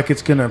looks like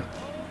it's gonna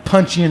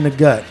punch you in the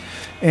gut,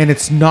 and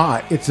it's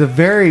not. It's a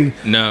very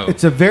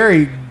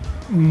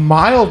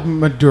mild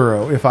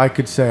Maduro, if I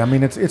could say. I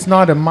mean, it's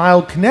not a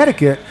mild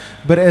Connecticut,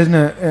 but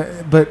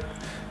but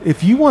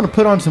if you want to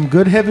put on some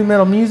good heavy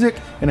metal music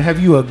and have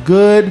you a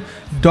good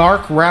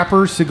dark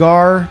wrapper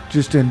cigar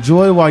just to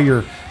enjoy while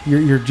you're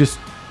just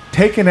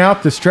taking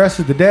out the stress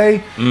of the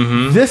day,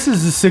 this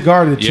is the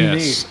cigar that you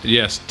need.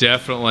 Yes,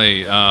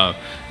 definitely.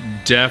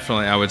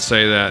 Definitely, I would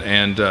say that.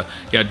 And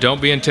don't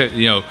be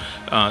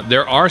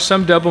there are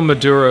some double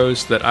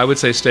Maduros that I would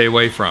say stay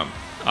away from.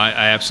 I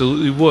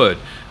absolutely would.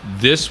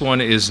 This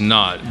one is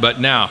not. But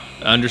now,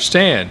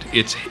 understand,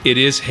 it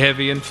is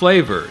heavy in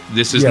flavor.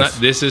 This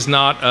is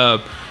not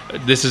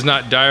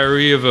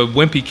diarrhea of a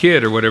wimpy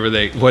kid or what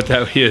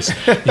that is.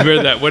 You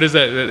remember that? What is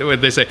that? What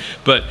they say?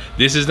 But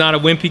this is not a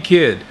wimpy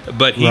kid.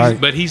 But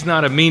he's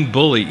not a mean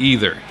bully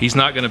either. He's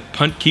not going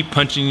to keep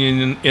punching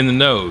you in the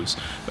nose.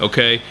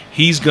 Okay,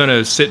 he's going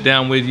to sit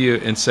down with you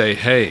and say,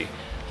 "Hey,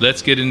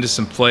 let's get into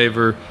some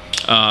flavor."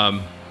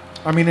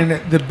 And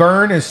the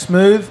burn is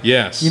smooth.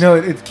 Yes.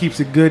 It keeps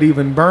a good,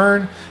 even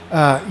burn.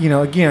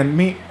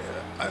 Again,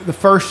 the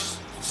first,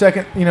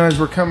 second, as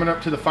we're coming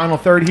up to the final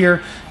third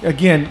here,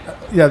 again,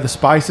 the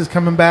spice is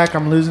coming back.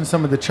 I'm losing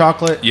some of the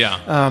chocolate.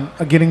 Yeah.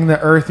 Getting the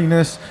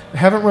earthiness.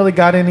 Haven't really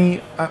got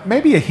any,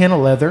 maybe a hint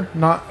of leather.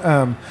 Not,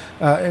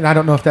 and I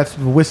don't know if that's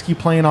the whiskey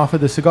playing off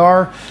of the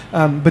cigar.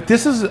 But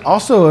this is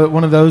also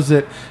one of those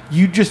that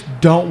you just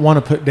don't want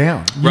to put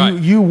down.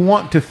 You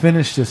want to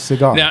finish this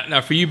cigar.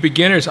 Now for you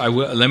beginners,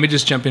 let me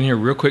just jump in here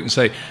real quick and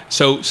say,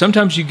 so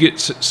sometimes you get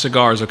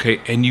cigars, okay,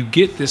 and you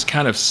get this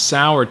kind of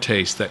sour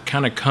taste that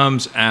kind of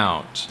comes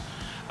out.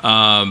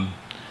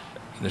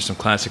 There's some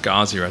classic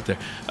Aussie right there.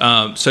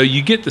 So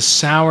you get the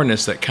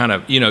sourness that kind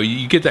of,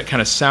 you get that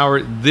kind of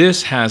sour.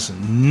 This has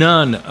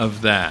none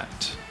of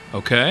that.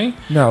 Okay.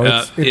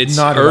 No, it's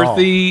not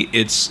earthy. At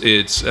all.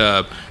 It's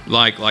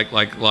like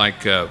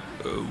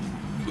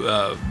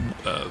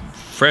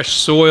fresh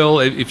soil,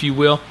 if you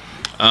will.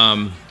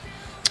 The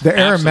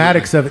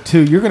aromatics of it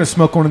too. You're going to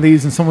smoke one of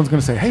these, and someone's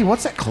going to say, "Hey,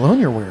 what's that cologne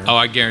you're wearing?" Oh,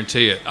 I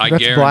guarantee it.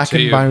 That's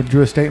Blackened by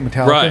Drew Estate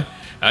Metallica. Right.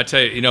 I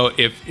tell you,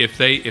 if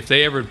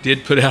they ever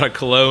did put out a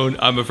cologne,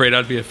 I'm afraid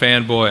I'd be a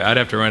fanboy. I'd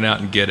have to run out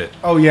and get it.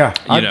 Oh yeah,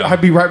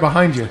 I'd be right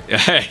behind you.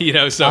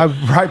 So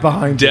I'm right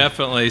behind you.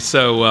 Definitely.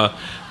 So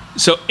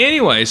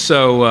anyway,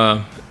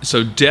 so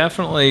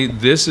definitely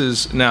this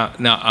is now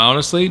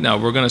honestly, now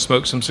we're gonna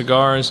smoke some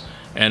cigars,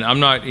 and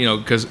I'm not,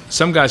 because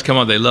some guys come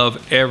on, they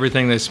love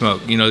everything they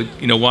smoke. You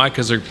know why?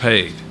 Because they're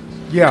paid.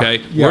 Yeah.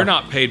 Okay. Yeah. We're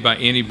not paid by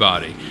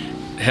anybody.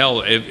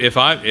 Hell, if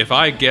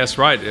I guess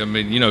right, I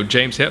mean,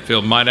 James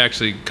Hetfield might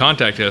actually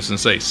contact us and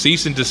say,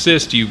 "Cease and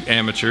desist, you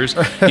amateurs."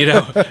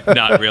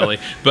 Not really,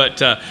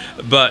 but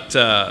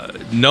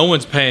no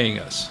one's paying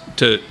us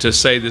to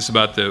say this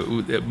about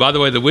the. By the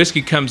way, the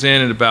whiskey comes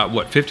in at about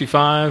what,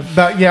 55?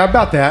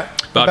 About that.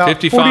 About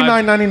 55.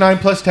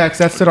 $49.99 plus tax.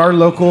 That's at our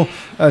local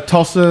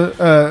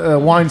Tulsa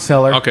wine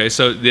cellar. Okay,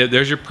 so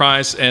there's your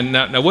price. And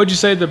now what'd you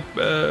say?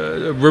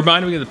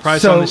 Remind me of the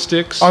price on the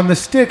sticks. On the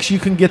sticks, you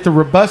can get the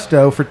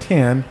Robusto for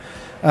 $10.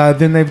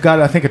 Then they've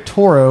got, I think, a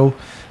Toro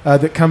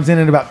that comes in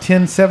at about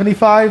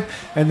 $10.75,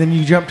 and then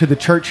you jump to the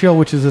Churchill,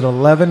 which is at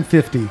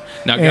 $11.50.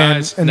 Now,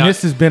 guys,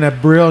 this has been a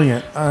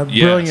brilliant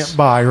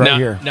buy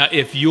here. Now,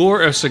 if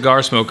you're a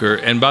cigar smoker,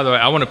 and by the way,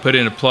 I want to put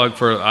in a plug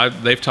for.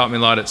 They've taught me a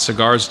lot at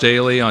Cigars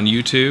Daily on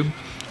YouTube.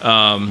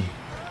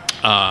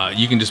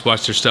 You can just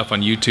watch their stuff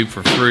on YouTube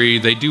for free.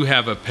 They do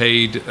have a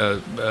paid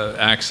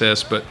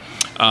access, but.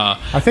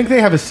 I think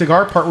they have a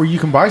cigar part where you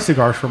can buy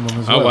cigars from them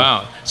as well. Oh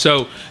wow!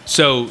 So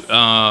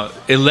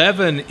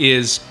 11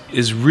 is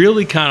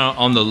really kind of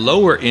on the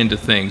lower end of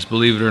things,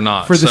 believe it or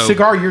not. For the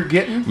cigar you're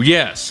getting?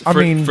 Yes.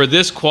 For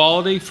this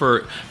quality,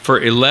 for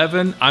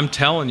 11, I'm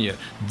telling you,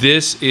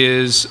 this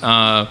is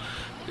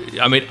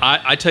I mean,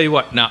 I tell you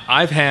what. Now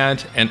I've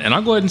had, and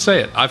I'll go ahead and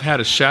say it. I've had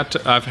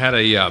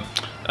a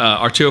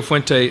Arturo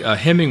Fuente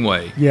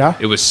Hemingway. Yeah.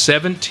 It was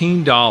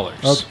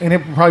 $17. And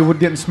it probably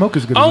didn't smoke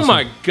as good as Oh this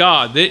my one.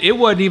 God! It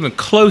wasn't even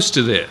close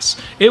to this.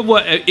 It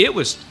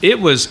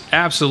was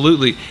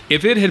absolutely.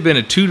 If it had been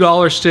a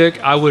 $2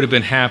 stick, I would have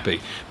been happy.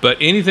 But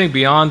anything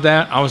beyond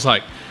that, I was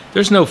like,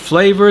 there's no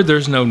flavor.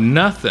 There's no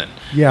nothing.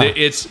 Yeah.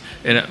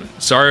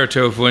 Sorry,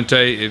 Arturo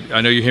Fuente.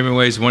 I know your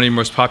Hemingway is one of your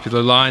most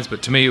popular lines,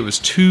 but to me, it was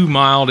too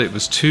mild. It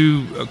was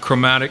too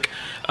chromatic.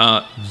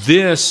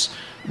 This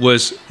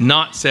was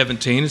not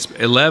 17. It's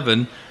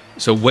 11.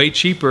 So way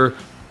cheaper.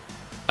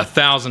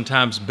 1,000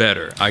 times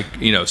better.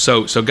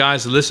 So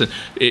guys, listen.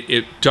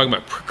 Talking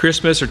about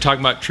Christmas or talking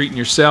about treating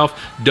yourself.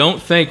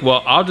 Don't think,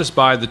 well, I'll just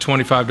buy the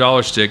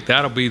 $25 stick.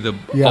 That'll be the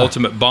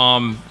ultimate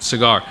bomb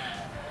cigar.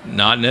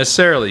 Not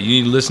necessarily.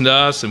 You need to listen to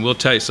us, and we'll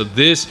tell you. So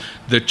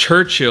the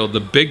Churchill, the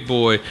big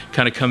boy,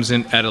 kind of comes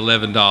in at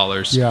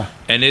 $11. Yeah.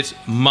 And it's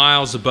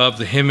miles above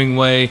the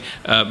Hemingway,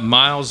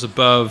 miles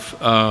above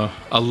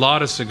a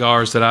lot of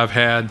cigars that I've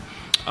had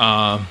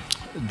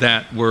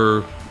that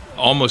were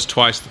almost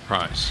twice the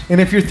price. And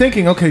if you're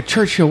thinking, okay,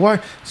 Churchill,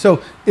 why?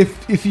 So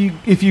if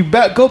you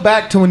go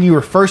back to when you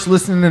were first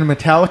listening to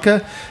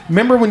Metallica,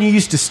 remember when you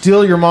used to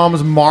steal your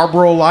mom's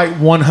Marlboro Light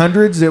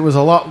 100s? It was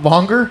a lot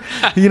longer.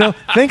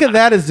 Think of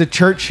that as the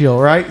Churchill,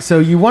 right? So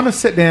you want to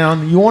sit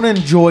down, you want to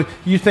enjoy.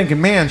 You're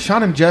thinking, man,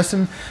 Sean and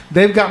Justin,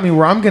 they've got me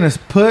where I'm going to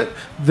put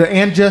the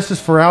And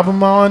Justice for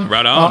album on,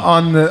 right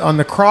on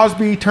the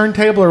Crosby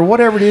turntable or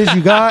whatever it is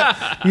you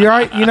got. You're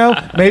right.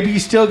 Maybe you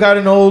still got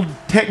an old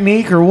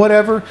Technique or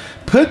whatever.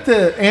 Put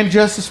the And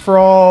Justice for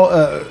All,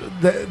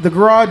 the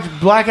Garage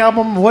Black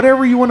album,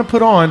 whatever you want to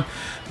put on.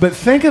 But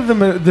think of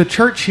the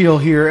Churchill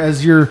here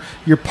as your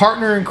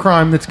partner in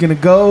crime that's going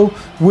to go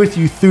with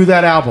you through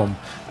that album.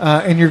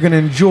 And you're going to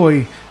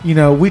enjoy,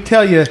 we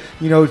tell you,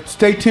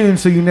 stay tuned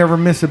so you never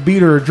miss a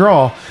beat or a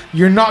draw.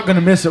 You're not going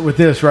to miss it with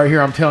this right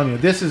here. I'm telling you,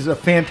 this is a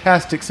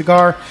fantastic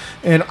cigar.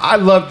 And I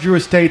love Drew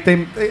Estate.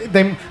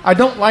 I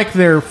don't like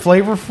their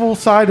flavorful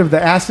side of the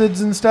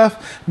acids and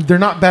stuff. They're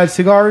not bad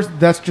cigars.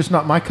 That's just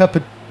not my cup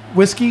of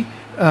whiskey.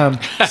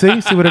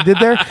 See what I did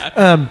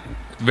there?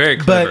 Very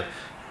clever. But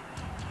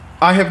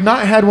I have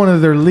not had one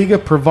of their Liga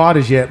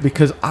Privadas yet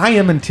because I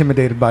am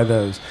intimidated by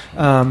those.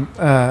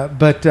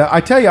 But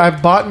I tell you,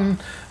 I've bought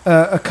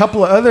a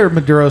couple of other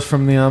Maduros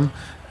from them,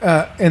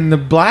 and the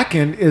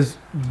Blackened is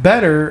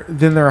better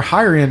than their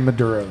higher-end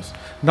Maduros.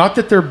 Not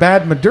that they're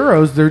bad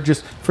Maduros, they're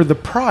just, for the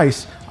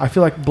price, I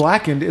feel like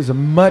Blackened is a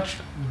much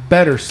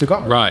better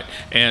cigar. Right.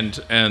 And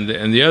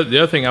the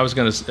other thing I was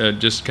going to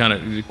just kind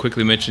of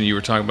quickly mention, you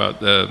were talking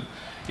about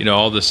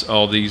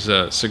all these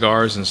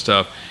cigars and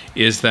stuff,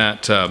 is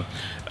that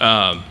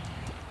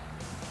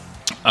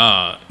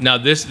now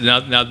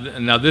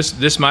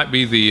this might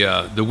be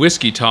the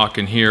whiskey talk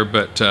in here,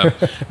 but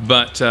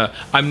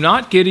I'm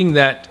not getting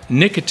that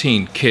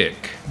nicotine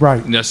kick.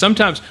 Right. Now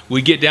sometimes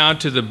we get down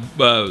to the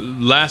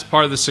last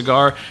part of the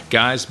cigar.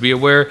 Guys, be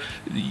aware.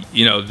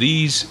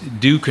 These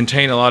do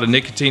contain a lot of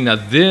nicotine. Now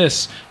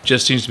this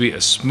just seems to be a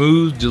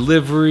smooth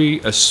delivery,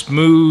 a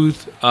smooth.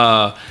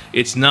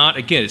 It's not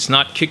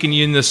kicking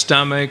you in the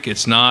stomach.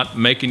 It's not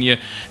making you.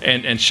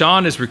 And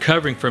Sean is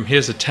recovering from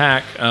his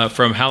attack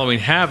from Halloween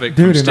Havoc.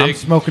 Dude, and I'm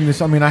smoking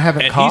this. I mean, I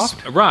haven't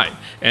coughed. Right.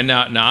 And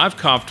now I've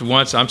coughed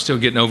once. I'm still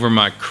getting over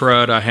my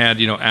crud I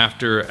had,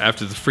 after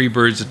the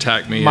Freebirds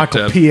attacked me.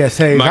 Michael P.S.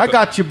 Hayes. I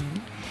got you,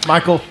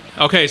 Michael.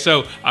 Okay,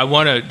 so I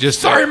want to just...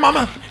 Sorry,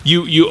 Mama.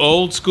 You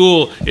old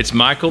school. It's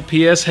Michael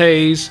P.S.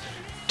 Hayes,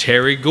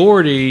 Terry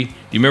Gordy. Do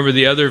you remember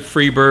the other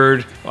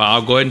Freebird? Well,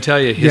 I'll go ahead and tell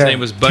you. His name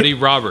was Buddy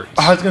Roberts.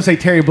 I was going to say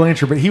Terry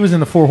Blanchard, but he was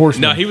in the Four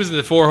Horsemen. No, he was in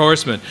the Four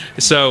Horsemen.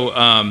 So,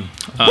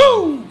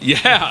 woo!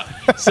 Yeah.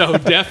 So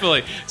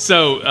definitely.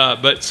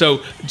 So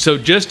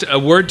just a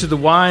word to the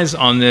wise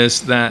on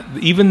this, that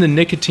even the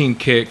nicotine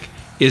kick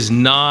is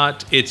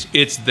not...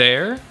 It's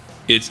there.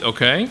 It's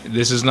okay.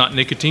 This is not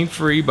nicotine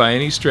free by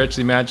any stretch of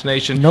the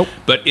imagination. Nope.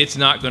 But it's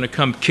not going to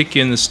come kick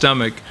you in the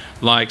stomach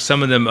like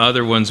some of them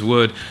other ones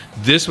would.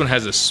 This one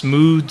has a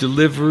smooth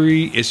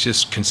delivery. It's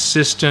just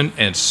consistent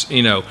and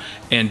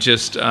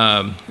just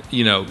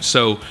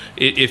So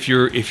if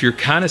you're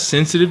kind of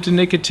sensitive to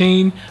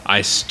nicotine,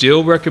 I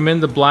still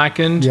recommend the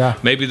Blackened. Yeah.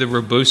 Maybe the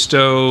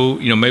Robusto.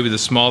 Maybe the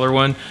smaller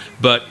one.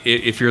 But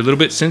if you're a little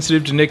bit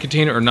sensitive to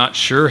nicotine or not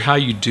sure how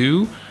you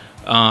do.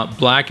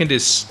 Blackened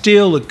is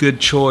still a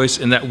good choice,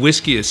 and that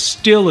whiskey is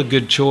still a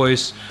good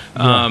choice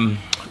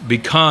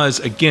because,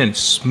 again,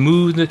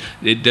 smooth.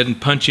 It doesn't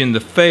punch you in the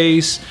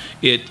face.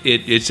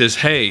 It says,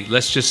 "Hey,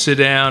 let's just sit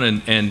down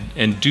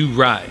and do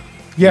right."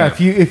 Yeah,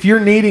 if you're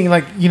needing,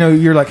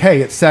 you're like,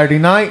 hey, it's Saturday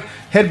night.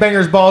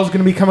 Headbangers Ball is going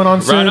to be coming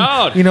on soon.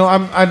 Right on. You know,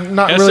 I'm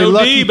not really SOD,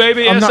 lucky.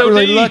 baby, I'm not SOD.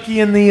 really lucky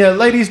in the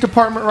ladies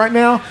department right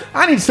now.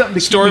 I need something to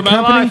Story keep me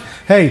of my company. life.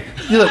 Hey,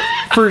 you look,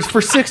 for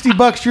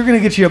 $60, you're going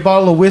to get you a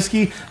bottle of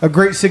whiskey, a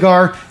great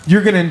cigar.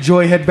 You're going to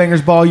enjoy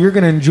Headbangers Ball. You're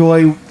going to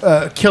enjoy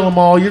Kill 'Em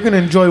All. You're going to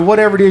enjoy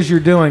whatever it is you're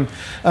doing.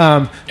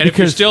 And if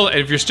you're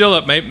still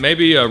up,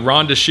 maybe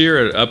Rhonda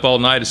Shear at Up All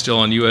Night is still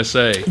on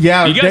USA.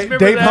 Yeah, you guys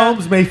remember Dave that?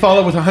 Holmes may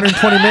follow with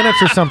 120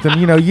 minutes or something.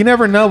 You know, you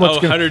never know what's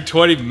going to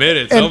 120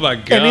 minutes. And, Oh my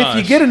gosh. and if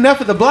you get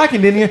enough of the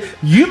Blackened in you,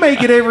 you may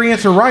get every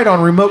answer right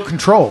on remote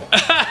control.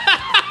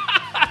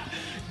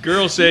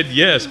 Girl said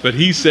yes, but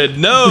he said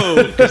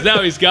no because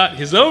now he's got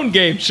his own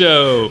game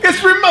show.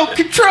 It's remote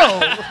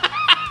control.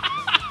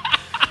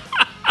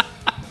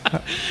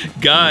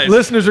 Guys,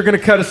 Listeners are going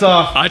to cut us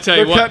off. I tell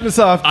They're you what. cutting us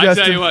off, I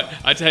Justin. tell you what.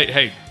 I tell you,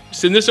 hey,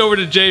 send this over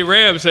to Jay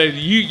Ram. Say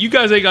you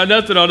guys ain't got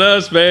nothing on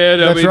us, man.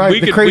 That's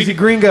right. The crazy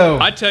gringo.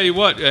 I tell you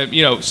what.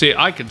 See,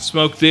 I could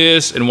smoke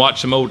this and watch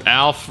some old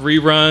Alf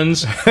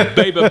reruns,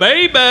 baby.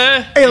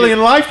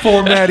 Alien life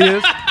form, that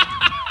is.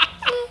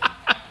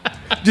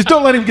 Just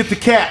don't let him get the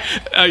cat.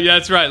 Yeah,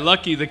 that's right.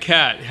 Lucky the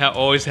cat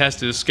always has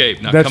to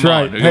escape. Now, That's come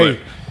right. on. Hey,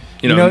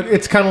 you know,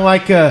 it's kind of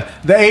like the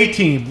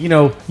A-Team. You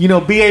know,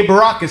 B.A.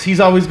 Baracus, he's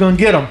always going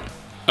to get them.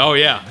 Oh,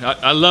 yeah.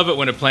 I love it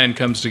when a plan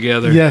comes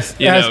together. Yes,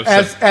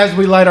 as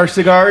we light our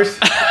cigars.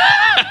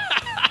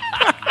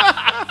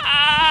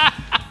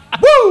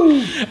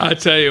 Woo! I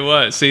tell you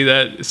what. So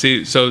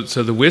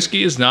the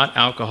whiskey is not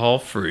alcohol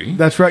free.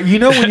 That's right. You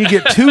know, when you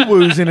get two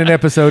woos in an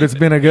episode, it's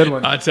been a good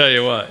one. I tell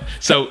you what.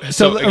 So a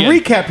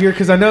recap here,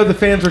 because I know the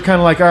fans are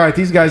kind of like, all right,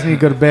 these guys need to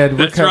go to bed.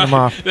 We're cutting them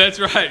off. That's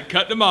right.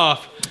 Cut them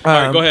off. All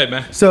right, go ahead,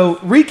 man. So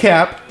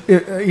recap,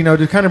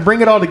 to kind of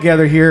bring it all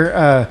together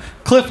here,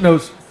 Cliff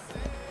Notes,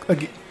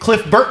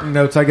 Cliff Burton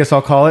Notes, I guess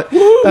I'll call it.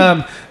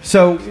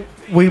 So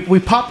we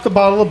popped the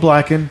bottle of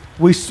Blackened.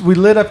 We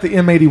lit up the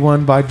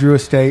M81 by Drew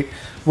Estate.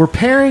 We're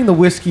pairing the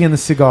whiskey and the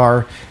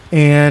cigar,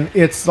 and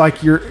it's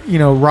like your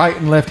right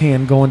and left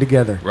hand going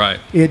together. Right.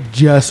 It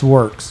just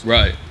works.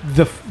 Right.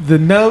 The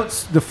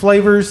notes, the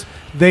flavors,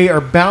 they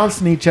are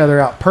balancing each other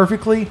out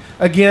perfectly.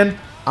 Again,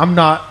 I'm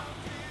not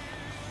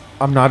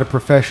a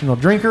professional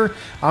drinker.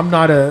 I'm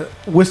not a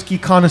whiskey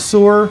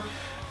connoisseur.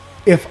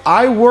 If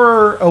I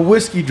were a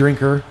whiskey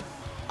drinker,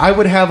 I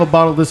would have a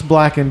bottle of this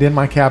Blackened in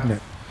my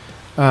cabinet.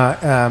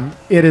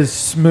 It is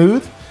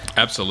smooth.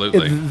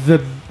 Absolutely.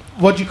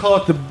 What'd you call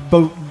it? The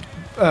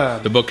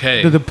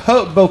bouquet.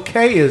 The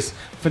bouquet is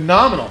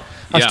phenomenal.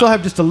 I Yeah. still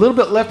have just a little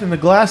bit left in the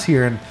glass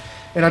here,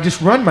 and I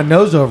just run my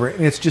nose over it,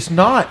 and it's just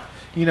not,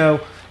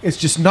 it's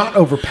just not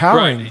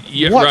overpowering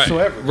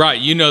whatsoever.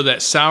 Right. You know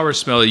that sour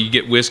smell that you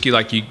get whiskey,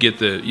 like you get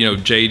the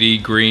JD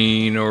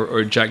Green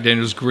or Jack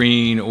Daniel's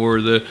Green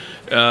or the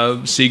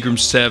Seagram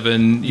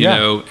 7, you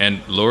know,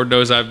 and Lord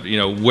knows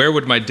where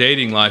would my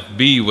dating life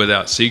be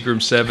without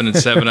Seagram 7 and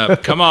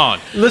 7-Up? Come on.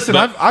 Listen,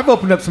 I've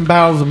opened up some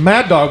bottles of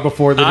Mad Dog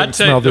before that didn't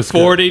smell this good.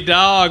 The 40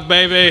 Dog,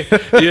 baby.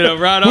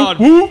 Right on.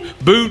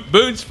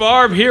 Boone's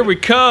Farm, here we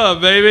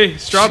come, baby.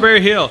 Strawberry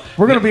Hill.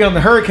 We're going to be on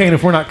the hurricane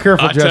if we're not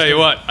careful, Justin.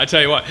 I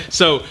tell you what.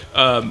 So,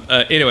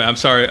 anyway, I'm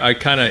sorry. I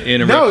kind of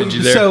interrupted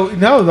you there.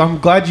 No, I'm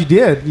glad you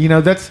did.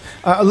 That's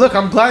look,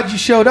 I'm glad you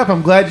showed up.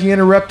 I'm glad you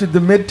interrupted the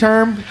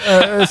midterm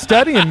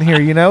studying here.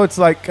 It's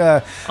like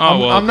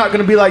I'm not going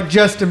to be like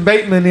Justin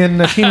Bateman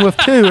in Teen Wolf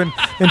 2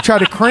 and try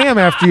to cram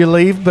after you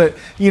leave. But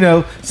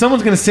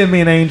someone's going to send me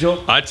an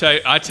angel. I tell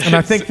you, and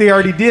I think they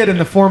already did in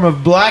the form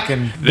of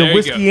Blackened, the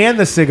whiskey and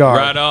the cigar.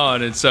 Right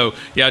on. And so,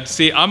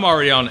 see, I'm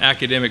already on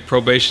academic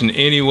probation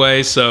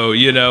anyway. So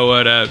you know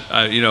what?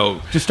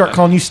 Just start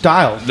calling you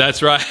Styles.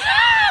 That's right.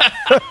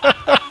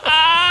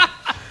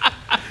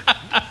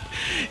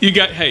 You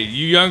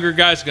younger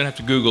guys are going to have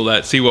to Google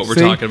that, see what we're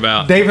talking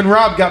about. Dave and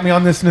Rob got me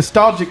on this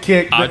nostalgic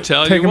kick.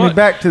 Taking me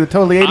back to the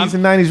totally 80s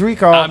and 90s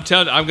recall. I'm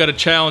telling you, I'm going to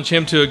challenge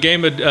him to a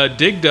game of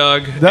Dig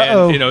Dug.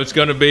 Uh-oh. And, it's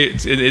going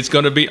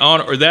to be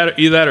on, or that,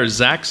 either that or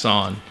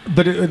Zaxxon.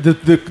 But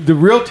the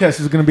real test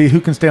is going to be who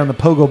can stay on the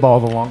pogo ball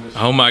the longest.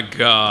 Oh my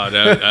God!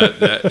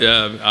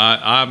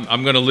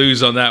 I'm going to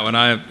lose on that one.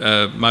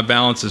 My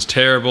balance is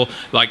terrible.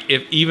 Like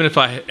if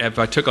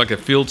I took like a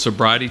field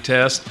sobriety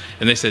test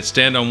and they said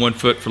stand on one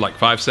foot for like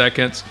 5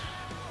 seconds,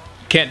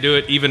 can't do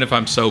it even if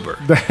I'm sober.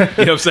 You know what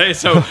I'm saying?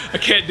 So I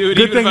can't do it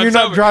even if I'm sober. Good thing you're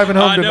not driving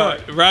home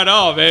tonight. Right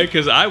on, man,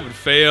 because I would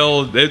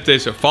fail. They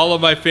said follow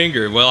my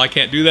finger. Well, I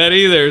can't do that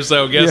either.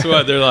 So guess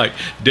what? They're like,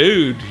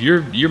 dude,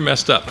 you're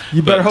messed up.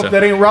 You better hope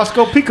that ain't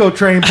Roscoe Pico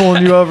train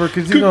pulling you over,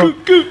 because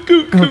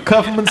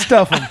cuff them and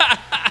stuff them.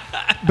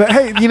 But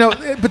hey,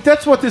 but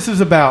that's what this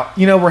is about.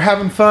 We're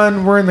having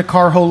fun. We're in the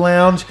Carho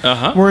Lounge.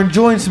 We're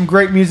enjoying some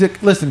great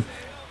music. Listen,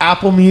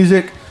 Apple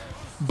Music.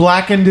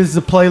 Blackened is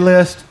the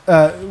playlist.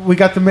 We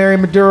got the Mary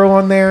Maduro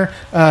on there.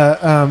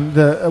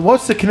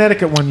 What's the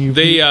Connecticut one?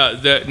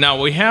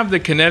 Now we have the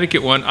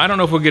Connecticut one. I don't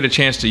know if we'll get a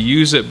chance to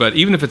use it, but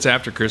even if it's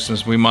after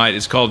Christmas, we might.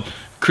 It's called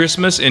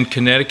Christmas in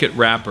Connecticut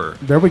Wrapper.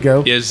 There we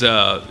go.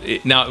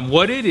 Now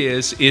what it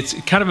is? It's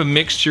kind of a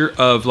mixture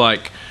of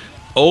like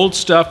old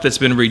stuff that's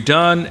been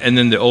redone, and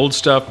then the old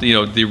stuff,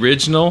 the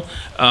original.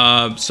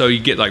 So you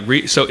get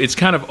so it's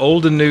kind of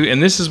old and new,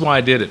 and this is why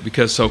I did it,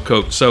 because so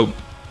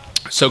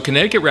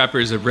Connecticut wrapper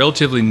is a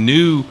relatively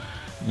new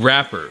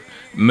wrapper.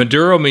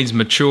 Maduro means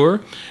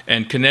mature,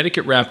 and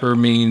Connecticut wrapper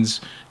means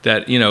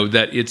that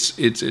that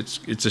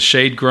it's a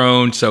shade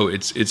grown, so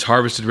it's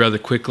harvested rather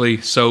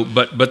quickly. So,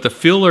 but the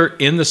filler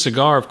in the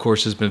cigar, of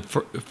course, has been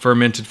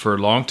fermented for a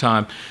long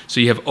time. So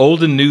you have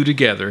old and new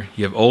together.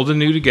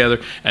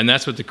 And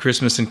that's what the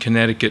Christmas in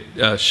Connecticut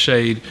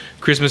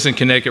Christmas in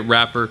Connecticut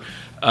wrapper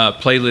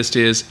playlist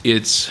is.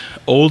 It's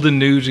old and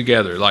new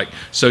together.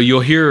 So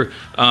you'll hear.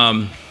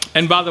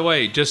 And by the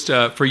way, just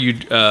for you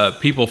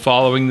people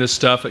following this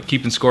stuff at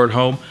keeping score at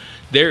home,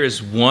 there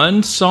is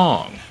one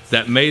song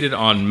that made it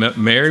on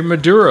Mary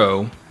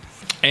Maduro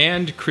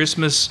and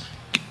Christmas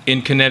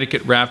in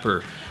Connecticut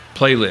wrapper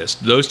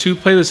playlist. Those two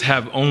playlists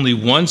have only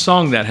one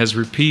song that has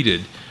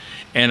repeated,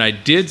 and I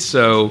did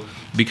so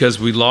because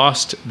we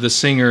lost the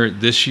singer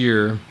this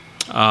year,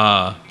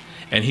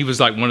 and he was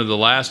like one of the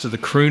last of the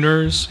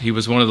crooners. He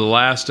was one of the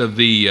last of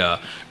the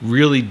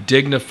really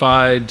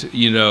dignified,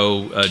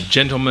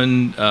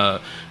 gentlemen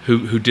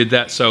who did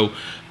that. So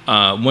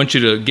I want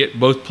you to get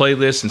both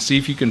playlists and see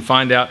if you can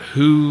find out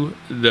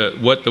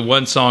what the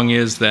one song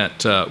is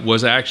that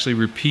was actually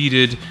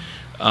repeated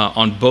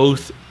on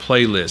both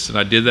playlists, and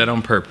I did that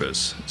on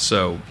purpose.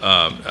 So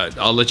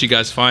I'll let you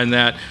guys find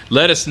that.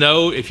 Let us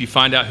know if you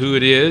find out who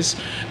it is,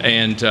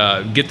 and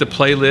get the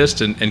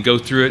playlist and go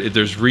through it.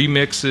 There's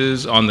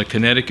remixes on the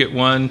Connecticut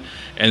one,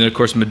 and then of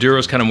course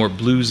Maduro's kind of more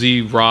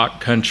bluesy,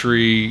 rock,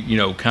 country,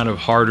 kind of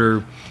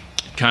harder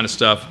kind of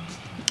stuff.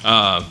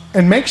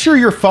 And make sure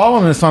you're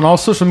following us on all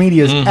social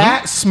medias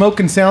at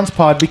Smokin' Sounds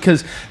Pod,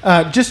 because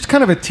just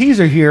kind of a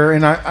teaser here,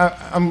 and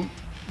I'm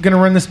going to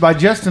run this by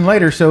Justin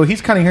later, so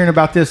he's kind of hearing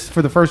about this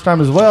for the first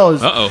time as well.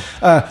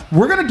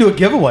 We're going to do a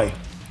giveaway.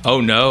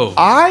 Oh, no.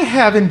 I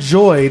have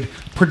enjoyed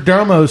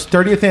Perdomo's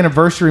 30th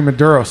anniversary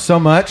Maduro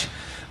so much,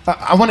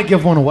 I want to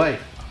give one away.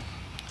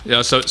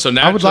 Yeah, so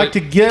now I would like to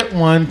get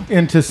one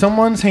into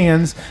someone's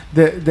hands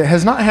that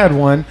has not had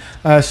one.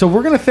 So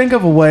we're going to think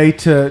of a way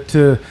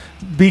to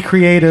be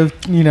creative,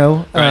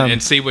 right,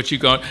 and see what you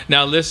got.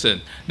 Now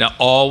listen. Now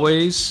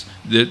always,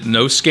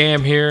 no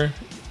scam here.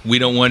 We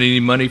don't want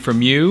any money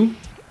from you.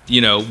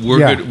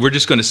 We're good. We're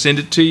just going to send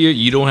it to you.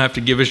 You don't have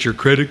to give us your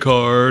credit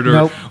card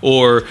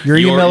or your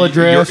email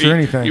address or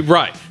anything.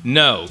 Right?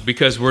 No,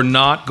 because we're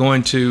not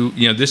going to.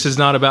 This is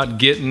not about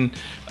getting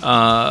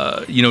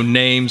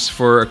names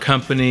for a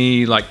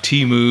company like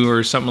Temu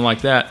or something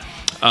like that.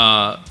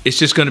 It's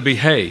just going to be,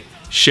 hey,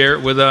 share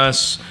it with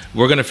us.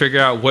 We're going to figure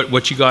out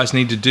what you guys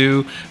need to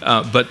do,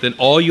 but then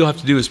all you'll have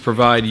to do is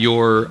provide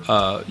your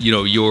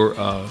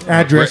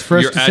address for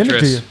us to send it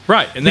to you.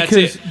 Right, and that's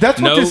it.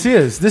 That's what this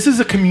is. This is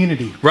a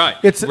community. Right.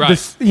 It's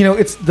this.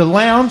 It's the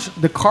lounge,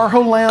 the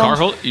Carho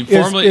Lounge.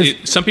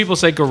 Formerly, some people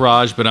say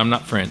garage, but I'm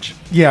not French.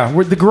 Yeah,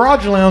 the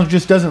garage lounge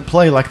just doesn't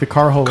play like the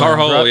Carho Lounge.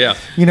 Carho, right?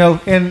 yeah.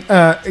 And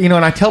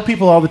I tell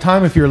people all the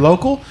time, if you're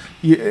local,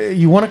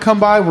 you want to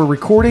come by, we're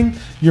recording,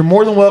 you're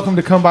more than welcome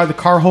to come by the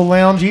Carho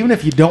Lounge, even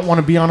if you don't want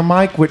to be on a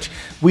mic, which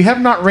we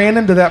have not ran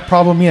into that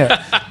problem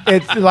yet.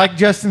 It's like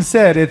Justin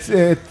said, it's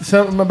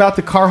something about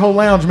the Carho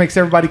Lounge makes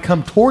everybody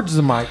come towards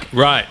the mic.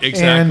 Right,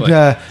 exactly.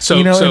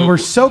 And, and we're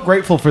so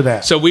grateful for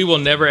that. So we will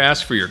never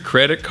ask for your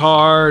credit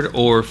card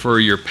or for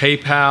your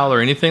PayPal or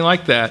anything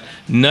like that.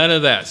 None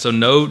of that. So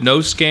no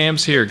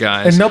scams here,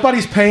 guys. And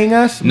nobody's paying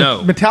us.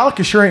 No.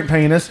 Metallica sure ain't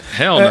paying us.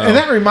 Hell no. And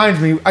that reminds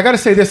me, I got to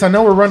say this. I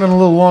know we're running a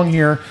little long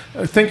here.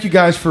 Thank you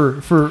guys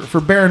for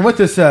bearing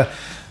with us.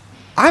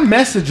 I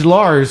messaged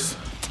Lars.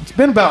 It's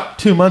been about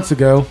 2 months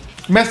ago.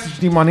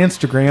 Messaged him on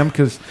Instagram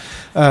because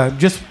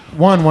just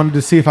wanted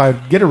to see if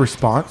I'd get a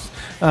response.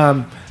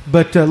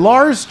 But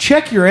Lars,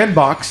 check your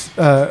inbox.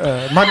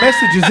 My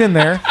message is in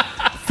there.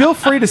 Feel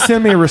free to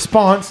send me a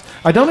response.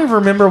 I don't even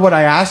remember what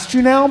I asked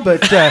you now,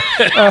 but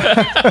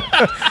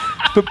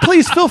but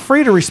please feel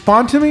free to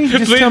respond to me.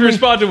 Just please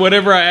respond to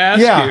whatever I ask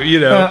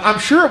you. I'm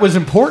sure it was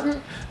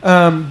important.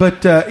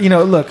 But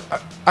look,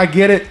 I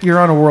get it. You're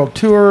on a world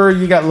tour.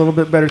 You got a little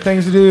bit better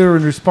things to do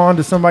and respond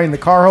to somebody in the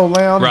Carho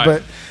Lounge. Right.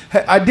 But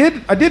hey, I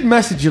did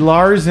message you,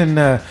 Lars, and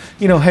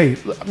hey,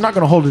 I'm not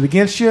going to hold it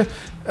against you.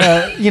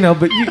 But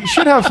you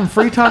should have some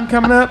free time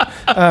coming up.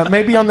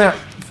 Maybe on that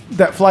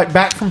flight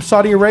back from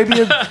Saudi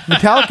Arabia.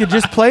 Metallica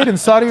just played in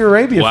Saudi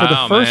Arabia for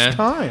the first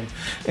time.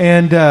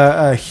 And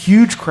a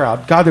huge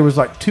crowd. God, there was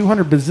like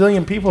 200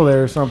 bazillion people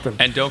there or something.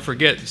 And don't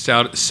forget,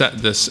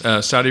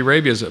 Saudi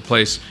Arabia is a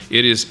place,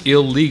 it is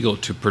illegal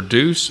to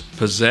produce,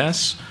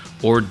 possess,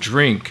 or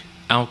drink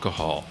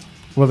alcohol.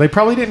 Well, they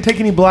probably didn't take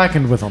any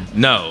Blackened with them.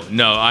 No,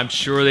 I'm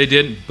sure they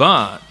didn't.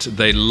 But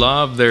they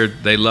love their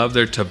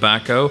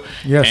tobacco,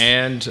 yes,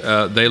 and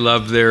they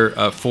love their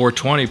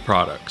 420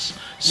 products.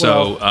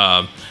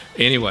 So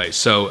anyway,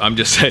 so I'm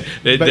just saying.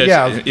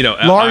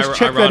 Lars,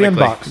 check that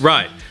inbox.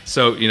 Right.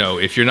 So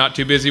if you're not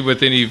too busy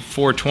with any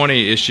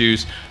 420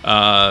 issues,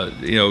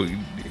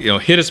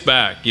 hit us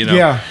back.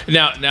 Yeah.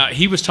 Now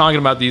he was talking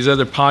about these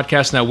other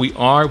podcasts. Now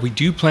we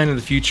do plan in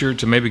the future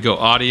to maybe go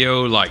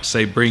audio, like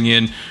say bring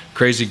in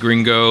Crazy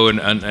Gringo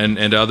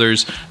and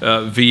others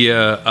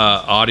via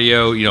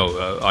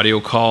audio, audio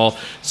call.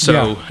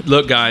 So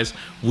look, guys,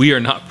 we are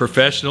not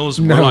professionals.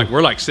 No.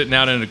 We're like sitting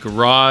out in a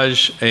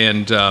garage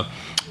and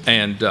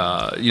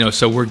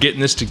so we're getting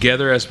this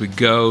together as we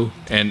go,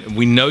 and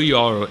we know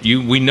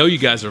we know you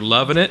guys are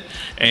loving it,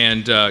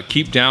 and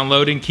keep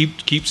downloading,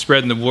 keep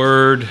spreading the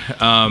word.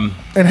 And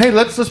hey,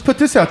 let's put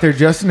this out there,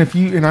 Justin.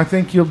 And I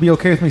think you'll be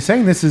okay with me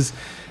saying this is,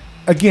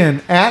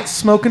 again, at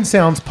Smoking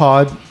Sounds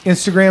Pod.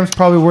 Instagram's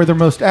probably where they're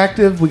most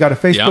active. We got a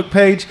Facebook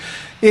page.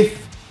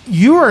 If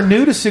you are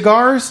new to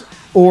cigars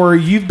or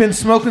you've been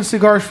smoking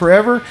cigars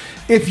forever,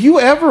 if you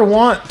ever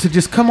want to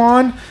just come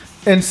on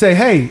and say,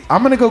 hey,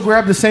 I'm going to go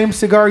grab the same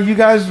cigar you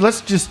guys,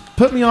 let's just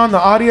put me on the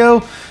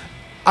audio.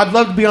 I'd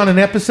love to be on an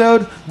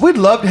episode. We'd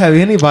love to have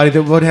anybody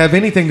that would have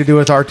anything to do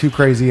with our two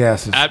crazy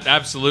asses.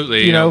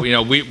 Absolutely.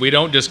 We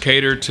don't just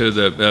cater to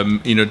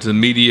the to the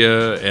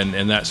media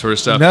and that sort of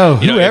stuff. No,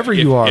 whoever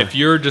you are. If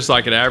you're just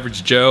like an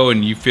average Joe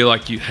and you feel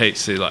like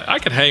I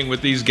could hang with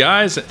these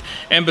guys,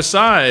 and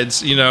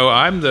besides,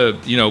 I'm the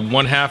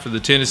one half of the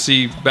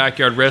Tennessee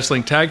Backyard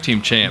Wrestling Tag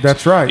Team Champs.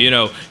 That's right.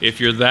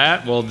 If you're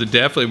that, well,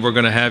 definitely we're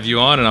going to have you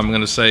on, and I'm going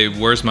to say,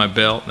 where's my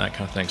belt and that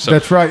kind of thing. So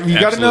that's right. You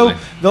got to know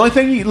the only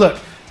thing look.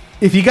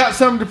 If you got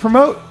something to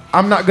promote,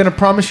 I'm not going to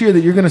promise you that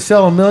you're going to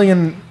sell 1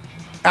 million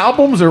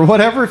albums or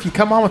whatever if you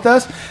come on with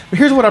us. But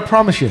here's what I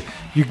promise you.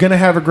 You're going to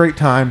have a great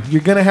time.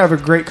 You're going to have a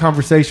great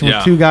conversation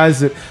with two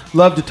guys that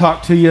love to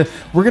talk to you.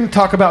 We're going to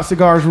talk about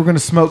cigars. We're going to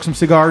smoke some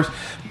cigars.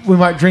 We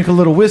might drink a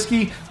little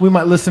whiskey. We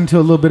might listen to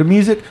a little bit of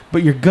music.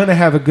 But you're going to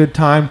have a good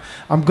time.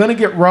 I'm going to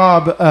get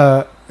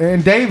Rob...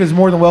 and Dave is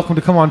more than welcome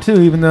to come on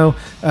too, even though,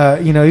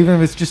 even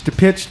if it's just to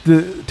pitch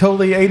the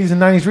totally 80s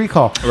and 90s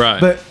recall. Right.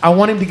 But I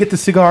want him to get the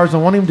cigars. I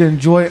want him to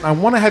enjoy it. And I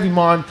want to have him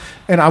on.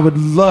 And I would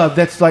love,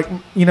 that's like,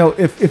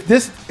 if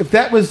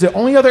that was the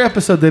only other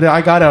episode that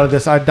I got out of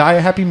this, I'd die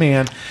a happy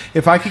man.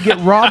 If I could get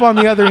Rob on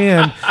the other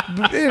end,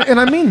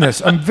 and I mean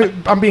this,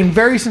 I'm being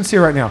very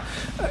sincere right now,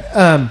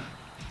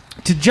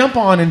 to jump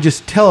on and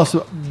just tell us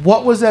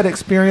what was that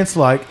experience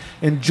like,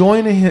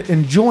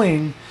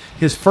 enjoying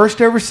his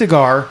first ever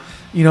cigar,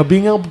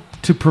 being able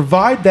to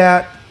provide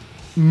that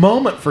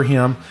moment for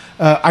him.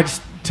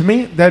 To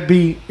me,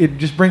 it'd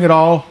just bring it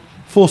all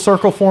full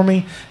circle for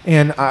me,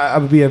 and I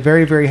would be a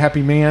very, very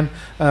happy man.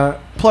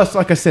 Plus,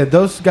 like I said,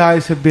 those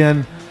guys have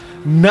been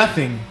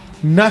nothing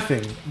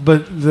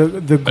but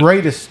the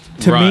greatest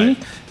to me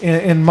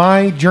in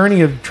my journey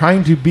of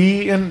trying to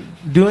be and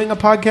doing a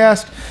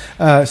podcast.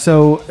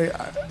 So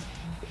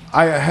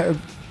I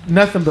have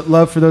nothing but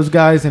love for those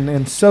guys,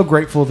 and so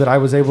grateful that I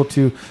was able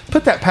to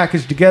put that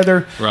package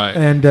together,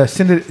 and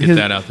send it. Get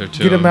that out there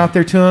to get them out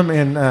there to him,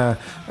 and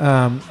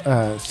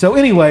so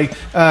anyway,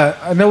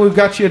 I know we've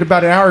got you at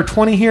about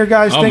 1:20 here,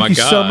 guys. Thank you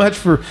so much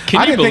for.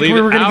 I didn't think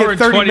we were going to get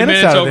 30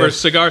 minutes out of over this. A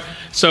cigar.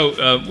 So,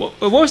 what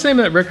was the name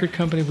of that record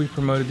company we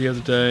promoted the other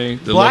day?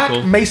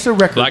 Black Mesa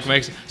Records. Black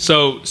Mesa.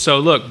 So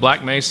look,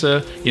 Black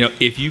Mesa.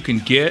 If you can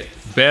get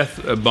Beth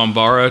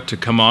Bombara to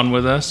come on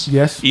with us,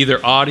 yes, either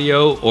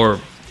audio or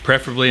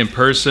preferably in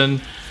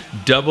person,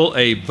 double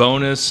a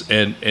bonus,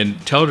 and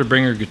tell her to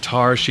bring her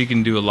guitar. She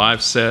can do a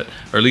live set,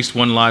 or at least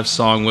one live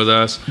song with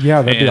us.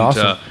 Yeah, that'd be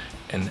awesome.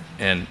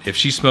 And if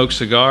she smokes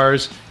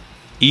cigars,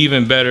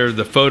 even better,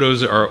 the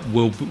photos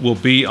will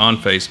be on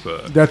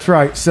Facebook. That's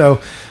right. So,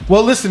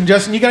 well, listen,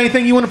 Justin, you got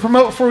anything you want to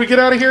promote before we get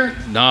out of here?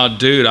 Nah,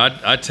 dude,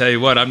 I tell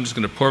you what, I'm just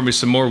going to pour me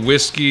some more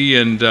whiskey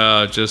and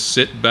just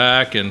sit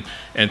back and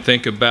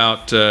think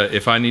about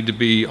if I need to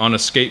be on a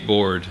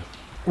skateboard.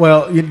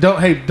 Well,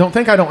 don't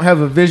think I don't have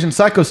a Vision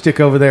Psycho stick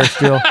over there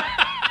still.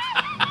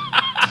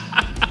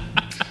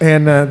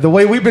 And the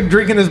way we've been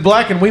drinking this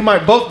Blackened, we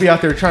might both be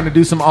out there trying to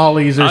do some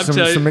ollies or some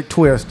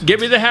McTwist. Give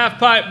me the half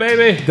pipe,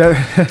 baby.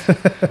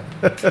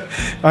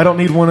 I don't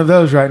need one of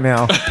those right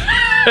now.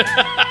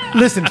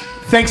 Listen,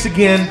 thanks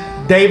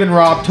again, Dave and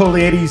Rob,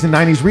 Totally 80s and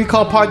 90s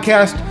Recall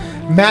Podcast.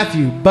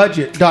 Matthew,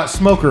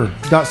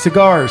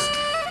 budget.smoker.cigars.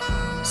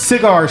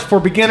 Cigars for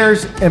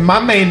beginners, and my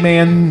main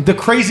man, the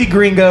crazy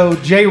gringo,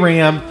 J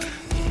Ram.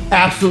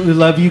 Absolutely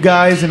love you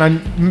guys,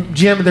 and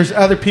Jim, there's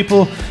other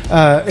people.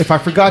 If I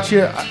forgot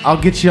you,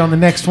 I'll get you on the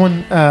next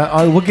one.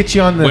 We'll get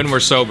you on when we're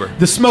sober,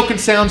 the Smoking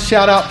Sounds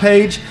shout out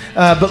page.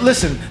 But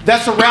listen,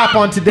 that's a wrap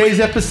on today's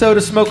episode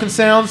of Smoking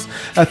Sounds.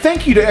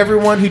 Thank you to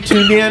everyone who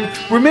tuned in.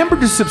 Remember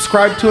to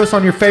subscribe to us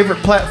on your favorite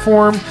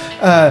platform.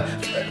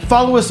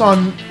 Follow us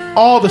on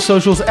all the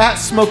socials at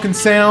Smoking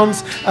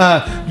Sounds.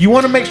 You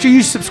want to make sure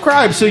you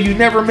subscribe so you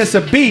never miss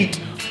a beat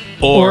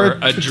or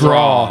a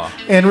draw.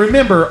 And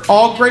remember,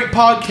 all great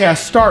podcasts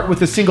start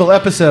with a single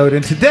episode,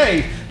 and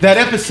today that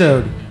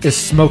episode is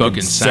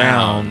Smoking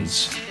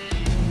Sounds.